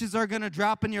day riches are going to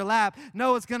drop in your lap.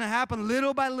 No, it's going to happen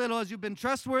little by little as you've been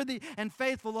trustworthy and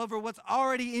faithful over what's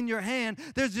already in your hand.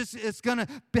 It's going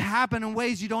to happen in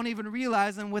ways you don't even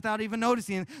realize, and without even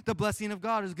noticing, the blessing of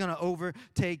God is going to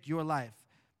overtake your life.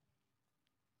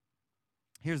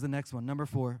 Here's the next one, number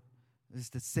 4. Is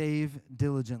to save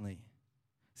diligently.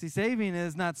 See, saving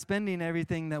is not spending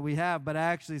everything that we have, but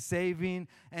actually saving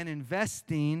and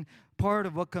investing part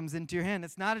of what comes into your hand.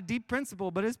 It's not a deep principle,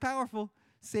 but it's powerful.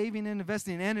 Saving and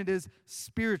investing, and it is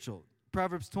spiritual.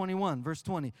 Proverbs 21, verse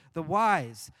 20. The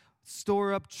wise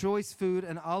store up choice food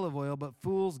and olive oil, but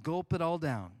fools gulp it all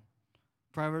down.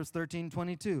 Proverbs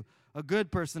 13:22. A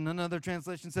good person, another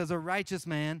translation says, a righteous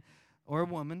man or a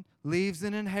woman leaves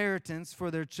an inheritance for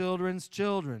their children's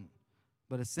children.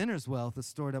 But a sinner's wealth is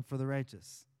stored up for the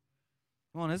righteous.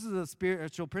 Come on, this is a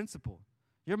spiritual principle.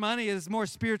 Your money is more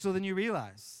spiritual than you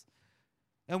realize.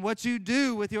 And what you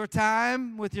do with your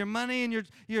time, with your money, and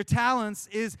your talents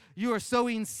is you are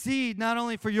sowing seed not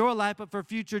only for your life, but for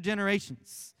future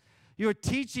generations. You're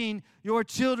teaching your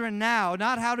children now,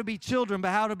 not how to be children,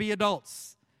 but how to be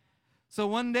adults. So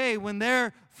one day when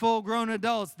they're full-grown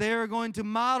adults, they're going to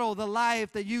model the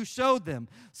life that you showed them.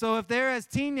 So if they're as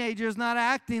teenagers not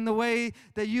acting the way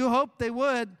that you hoped they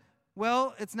would,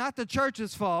 well, it's not the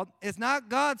church's fault. It's not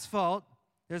God's fault.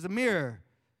 There's a mirror,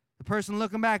 the person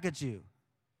looking back at you.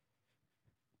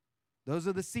 Those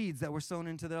are the seeds that were sown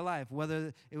into their life,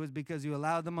 whether it was because you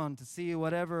allowed them on to see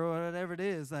whatever it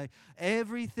is. Like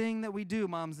everything that we do,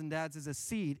 moms and dads, is a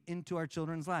seed into our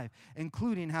children's life,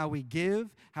 including how we give,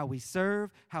 how we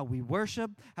serve, how we worship,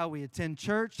 how we attend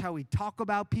church, how we talk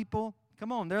about people.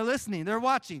 Come on, they're listening, they're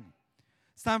watching.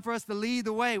 It's time for us to lead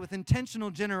the way with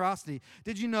intentional generosity.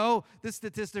 Did you know this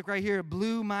statistic right here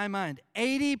blew my mind?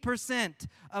 80%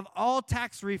 of all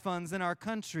tax refunds in our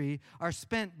country are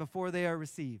spent before they are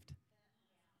received.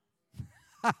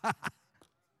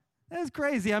 That's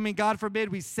crazy. I mean, God forbid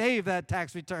we save that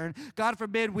tax return. God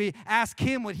forbid we ask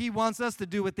Him what He wants us to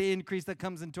do with the increase that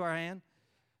comes into our hand.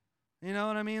 You know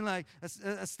what I mean? Like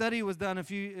a study was done a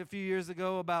few years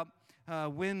ago about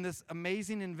when this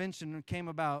amazing invention came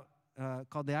about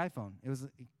called the iPhone. It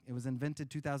was invented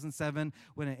 2007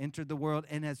 when it entered the world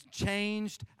and has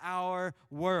changed our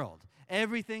world.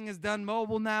 Everything is done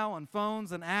mobile now on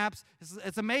phones and apps.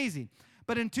 It's amazing.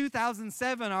 But in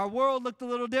 2007, our world looked a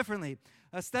little differently.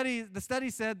 The study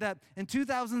said that in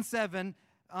 2007,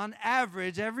 on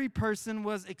average, every person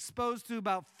was exposed to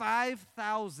about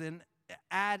 5,000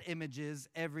 ad images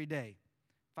every day.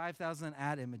 5,000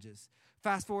 ad images.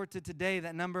 Fast forward to today,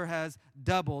 that number has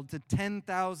doubled to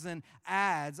 10,000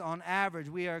 ads on average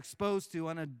we are exposed to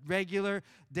on a regular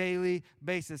daily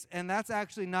basis. And that's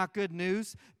actually not good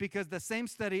news, because the same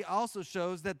study also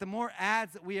shows that the more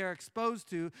ads that we are exposed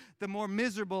to, the more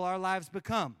miserable our lives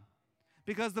become.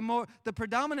 Because the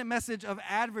predominant message of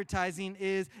advertising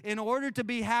is, in order to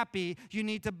be happy, you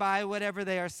need to buy whatever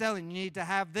they are selling. You need to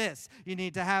have this. You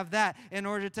need to have that. In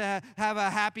order to have a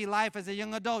happy life as a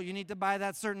young adult, you need to buy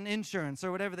that certain insurance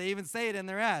or whatever. They even say it in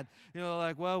their ad. You know,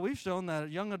 like, well, we've shown that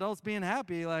young adults being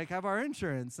happy, like, have our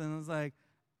insurance. And it's like,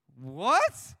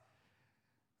 what?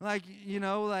 Like, you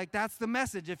know, like that's the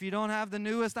message. If you don't have the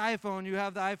newest iPhone, you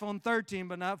have the iPhone 13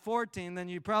 but not 14, then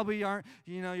you probably aren't,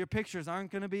 you know, your pictures aren't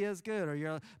going to be as good,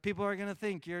 or people are going to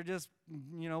think you're just,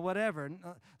 you know, whatever.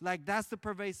 Like, that's the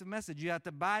pervasive message. You have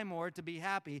to buy more to be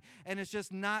happy, and it's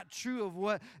just not true of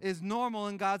what is normal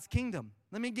in God's kingdom.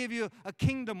 Let me give you a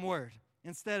kingdom word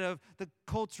instead of the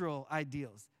cultural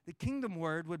ideals. The kingdom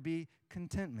word would be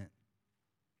contentment.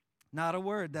 Not a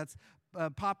word that's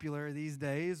popular these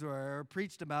days or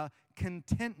preached about.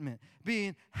 Contentment,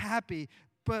 being happy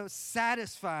but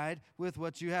satisfied with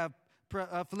what you have.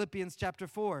 Philippians chapter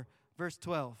 4 verse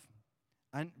 12.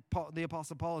 The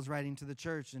Apostle Paul is writing to the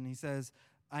church, and he says,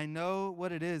 I know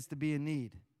what it is to be in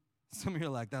need. Some of you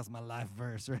are like, that's my life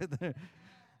verse right there.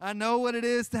 I know what it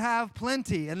is to have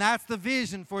plenty, and that's the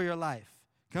vision for your life.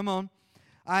 Come on.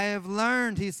 I have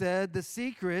learned, he said, the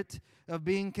secret of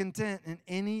being content in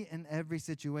any and every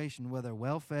situation, whether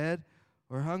well-fed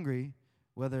or hungry,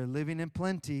 whether living in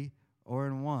plenty or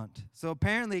in want. So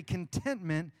apparently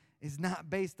contentment is not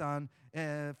based on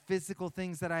physical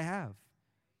things that I have.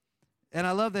 And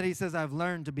I love that he says, I've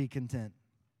learned to be content.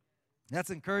 That's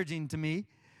encouraging to me,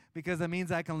 because that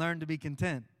means I can learn to be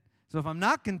content. So if I'm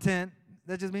not content,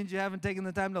 that just means you haven't taken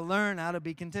the time to learn how to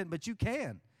be content, but you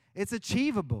can. It's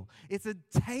achievable. It's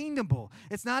attainable.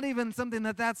 It's not even something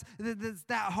that's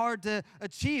that hard to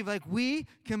achieve. Like, we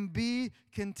can be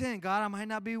content. God, I might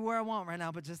not be where I want right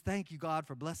now, but just thank you, God,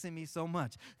 for blessing me so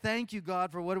much. Thank you,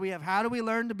 God, for what do we have. How do we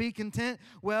learn to be content?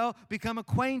 Well, become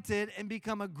acquainted and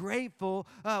become grateful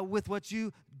with what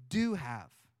you do have.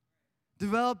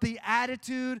 Develop the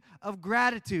attitude of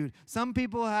gratitude. Some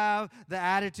people have the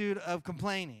attitude of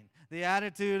complaining, the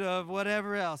attitude of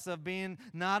whatever else, of being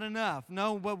not enough.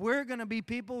 No, but we're going to be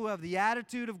people who have the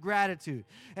attitude of gratitude.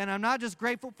 And I'm not just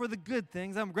grateful for the good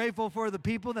things. I'm grateful for the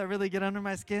people that really get under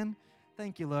my skin.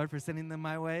 Thank you, Lord, for sending them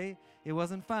my way. It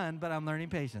wasn't fun, but I'm learning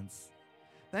patience.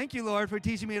 Thank you, Lord, for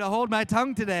teaching me to hold my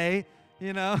tongue today.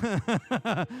 You know,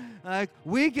 like,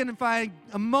 we can find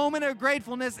a moment of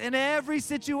gratefulness in every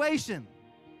situation.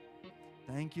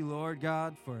 Thank you, Lord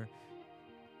God, for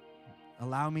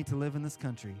allowing me to live in this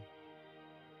country.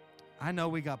 I know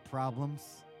we got problems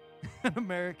in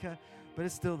America, but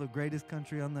it's still the greatest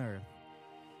country on the earth.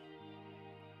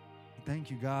 Thank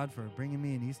you, God, for bringing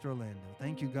me in East Orlando.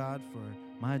 Thank you, God, for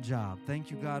my job. Thank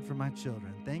you, God, for my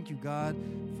children. Thank you, God,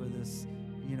 for this,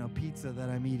 pizza that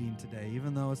I'm eating today,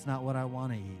 even though it's not what I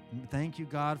want to eat. Thank you,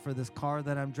 God, for this car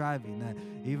that I'm driving, that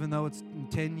even though it's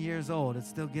 10 years old, it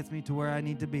still gets me to where I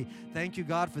need to be. Thank you,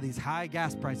 God, for these high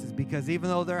gas prices, because even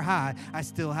though they're high, I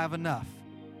still have enough.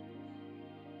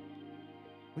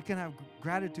 We can have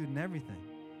gratitude in everything.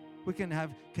 We can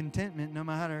have contentment no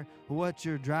matter what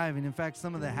you're driving. In fact,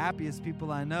 some of the happiest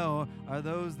people I know are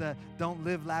those that don't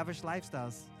live lavish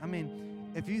lifestyles. I mean,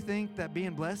 if you think that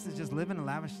being blessed is just living a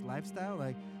lavish lifestyle,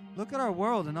 like, look at our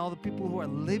world and all the people who are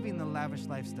living the lavish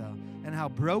lifestyle and how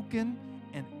broken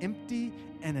and empty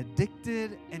and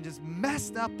addicted and just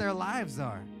messed up their lives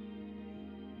are.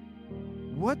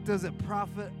 What does it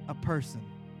profit a person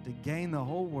to gain the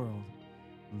whole world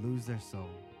and lose their soul?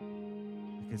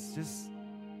 It's just,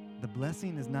 the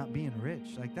blessing is not being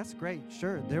rich. Like, that's great.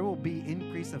 Sure, there will be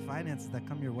increase of finances that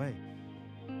come your way.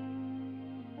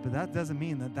 But that doesn't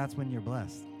mean that that's when you're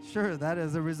blessed. Sure, that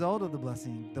is a result of the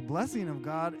blessing. The blessing of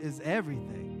God is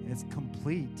everything. It's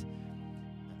complete.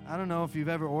 I don't know if you've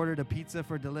ever ordered a pizza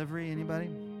for delivery. Anybody?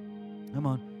 Come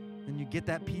on. And you get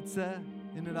that pizza.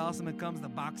 Isn't it awesome? It comes, the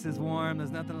box is warm. There's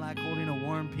nothing like holding a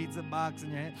warm pizza box in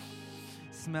your hand.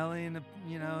 Smelling,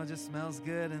 it just smells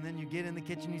good. And then you get in the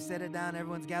kitchen, you set it down,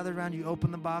 everyone's gathered around, you open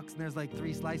the box, and there's like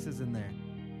 3 slices in there.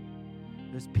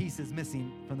 There's pieces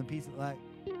missing from the pizza. Like,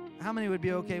 how many would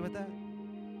be okay with that?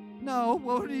 No,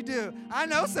 what would you do? I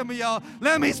know some of y'all,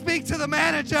 let me speak to the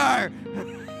manager.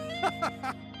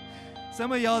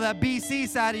 Some of y'all, that BC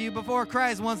side of you before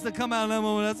Christ wants to come out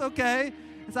and that's okay.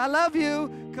 It's, I love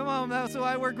you. Come on, that's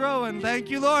why we're growing. Thank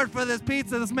you, Lord, for this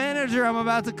pizza, this manager I'm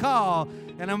about to call.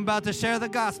 And I'm about to share the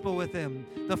gospel with him,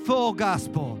 the full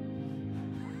gospel.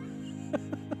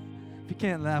 If you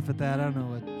can't laugh at that, I don't know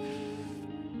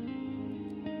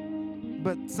what.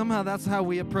 But somehow that's how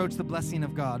we approach the blessing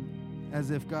of God, as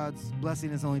if God's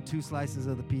blessing is only 2 slices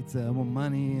of the pizza, and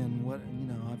money, and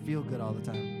I feel good all the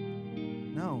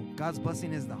time. No, God's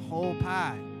blessing is the whole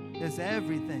pie. It's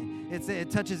everything.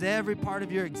 It touches every part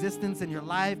of your existence and your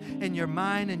life and your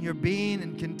mind and your being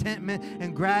and contentment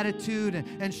and gratitude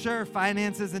and sure,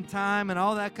 finances and time and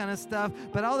all that kind of stuff.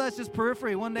 But all that's just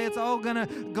periphery. One day it's all going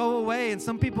to go away. And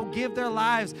some people give their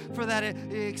lives for that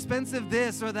expensive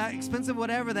this or that expensive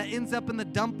whatever that ends up in the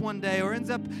dump one day or ends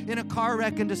up in a car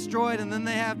wreck and destroyed, and then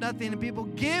they have nothing. And people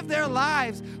give their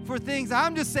lives for things.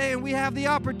 I'm just saying we have the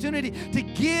opportunity to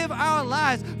give our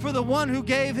lives for the one who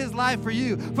gave his life for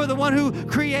you, for the one who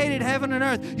created heaven and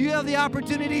earth. You have the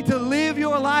opportunity to live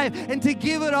your life and to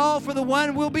give it all for the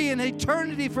one we'll be in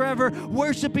eternity forever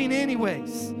worshiping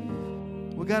anyways.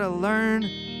 We got to learn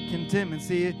contentment.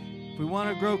 See, if we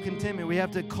want to grow contentment, we have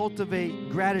to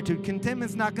cultivate gratitude.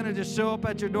 Contentment's not going to just show up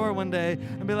at your door one day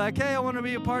and be like, hey, I want to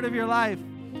be a part of your life.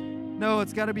 No,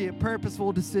 it's got to be a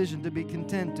purposeful decision to be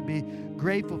content, to be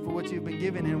grateful for what you've been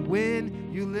given. And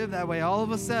when you live that way, all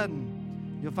of a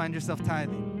sudden, you'll find yourself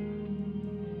tithing.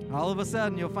 All of a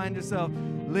sudden, you'll find yourself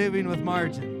living with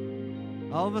margin.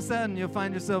 All of a sudden, you'll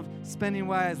find yourself spending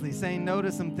wisely, saying no to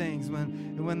some things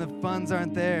when the funds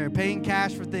aren't there, paying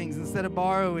cash for things instead of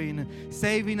borrowing,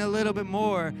 saving a little bit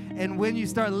more. And when you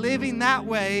start living that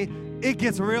way, it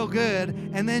gets real good.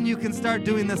 And then you can start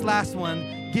doing this last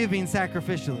one, giving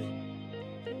sacrificially.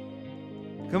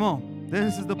 Come on.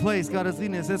 This is the place God is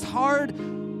leading us. It's hard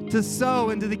to sow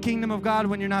into the kingdom of God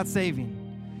when you're not saving.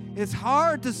 It's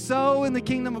hard to sow in the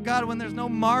kingdom of God when there's no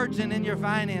margin in your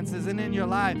finances and in your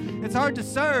life. It's hard to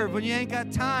serve when you ain't got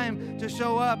time to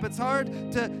show up. It's hard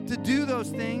to do those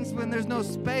things when there's no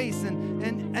space.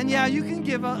 And yeah, you can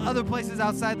give other places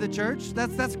outside the church.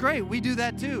 That's great. We do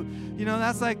that too.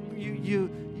 That's like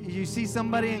you see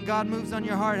somebody and God moves on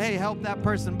your heart. Hey, help that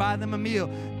person. Buy them a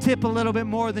meal. Tip a little bit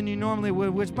more than you normally would,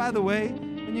 which, by the way,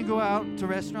 when you go out to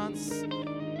restaurants,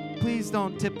 please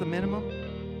don't tip the minimum.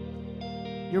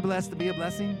 You're blessed to be a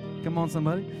blessing. Come on,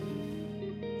 somebody.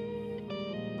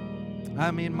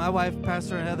 I mean, my wife,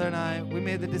 Pastor Heather, and I, we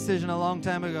made the decision a long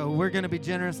time ago. We're going to be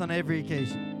generous on every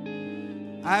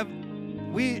occasion.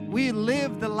 We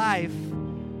lived the life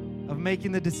of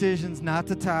making the decisions not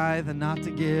to tithe and not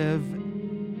to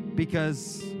give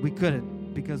because we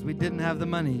couldn't, because we didn't have the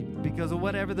money, because of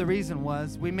whatever the reason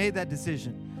was. We made that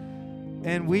decision.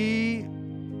 And we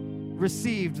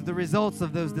received the results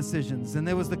of those decisions, and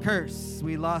there was the curse.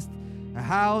 We lost a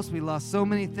house, we lost so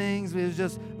many things. It was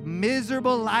just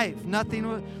miserable life. Nothing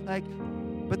was like,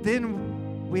 but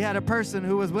then we had a person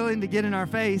who was willing to get in our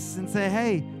face and say,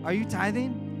 hey, are you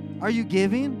tithing? Are you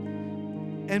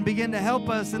giving? And begin to help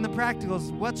us in the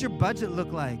practicals. What's your budget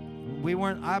look like? We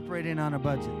weren't operating on a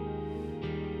budget.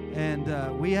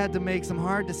 And we had to make some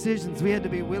hard decisions. We had to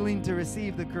be willing to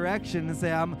receive the correction and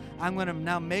say, I'm going to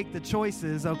now make the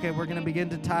choices. Okay, we're going to begin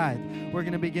to tithe. We're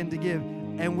going to begin to give.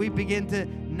 And we begin to,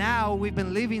 now we've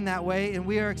been living that way, and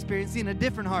we are experiencing a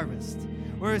different harvest.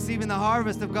 We're receiving the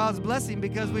harvest of God's blessing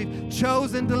because we've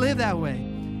chosen to live that way.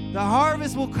 The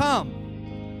harvest will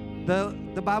come.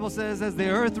 The Bible says, as the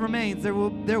earth remains, there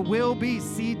will be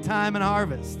seed time and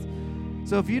harvest.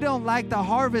 So if you don't like the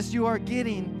harvest you are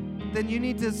getting, then you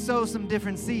need to sow some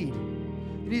different seed.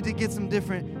 You need to get some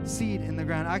different seed in the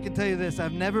ground. I can tell you this,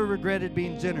 I've never regretted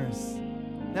being generous.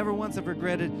 Never once have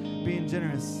regretted being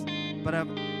generous. But I've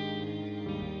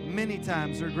many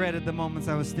times regretted the moments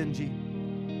I was stingy.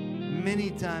 Many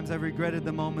times I've regretted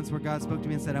the moments where God spoke to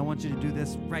me and said, I want you to do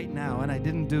this right now, and I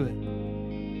didn't do it.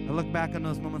 I look back on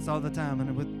those moments all the time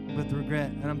and with regret.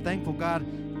 And I'm thankful God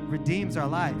redeems our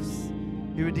lives.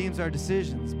 He redeems our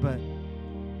decisions. But,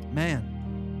 man.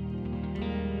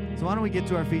 So why don't we get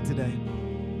to our feet today?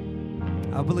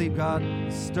 I believe God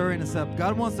is stirring us up.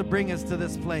 God wants to bring us to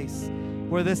this place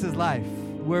where this is life,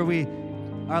 where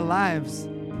our lives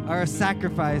are a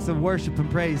sacrifice of worship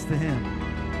and praise to Him.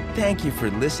 Thank you for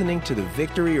listening to the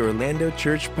Victory Orlando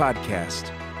Church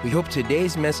podcast. We hope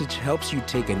today's message helps you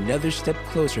take another step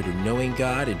closer to knowing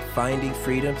God and finding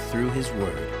freedom through His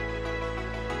Word.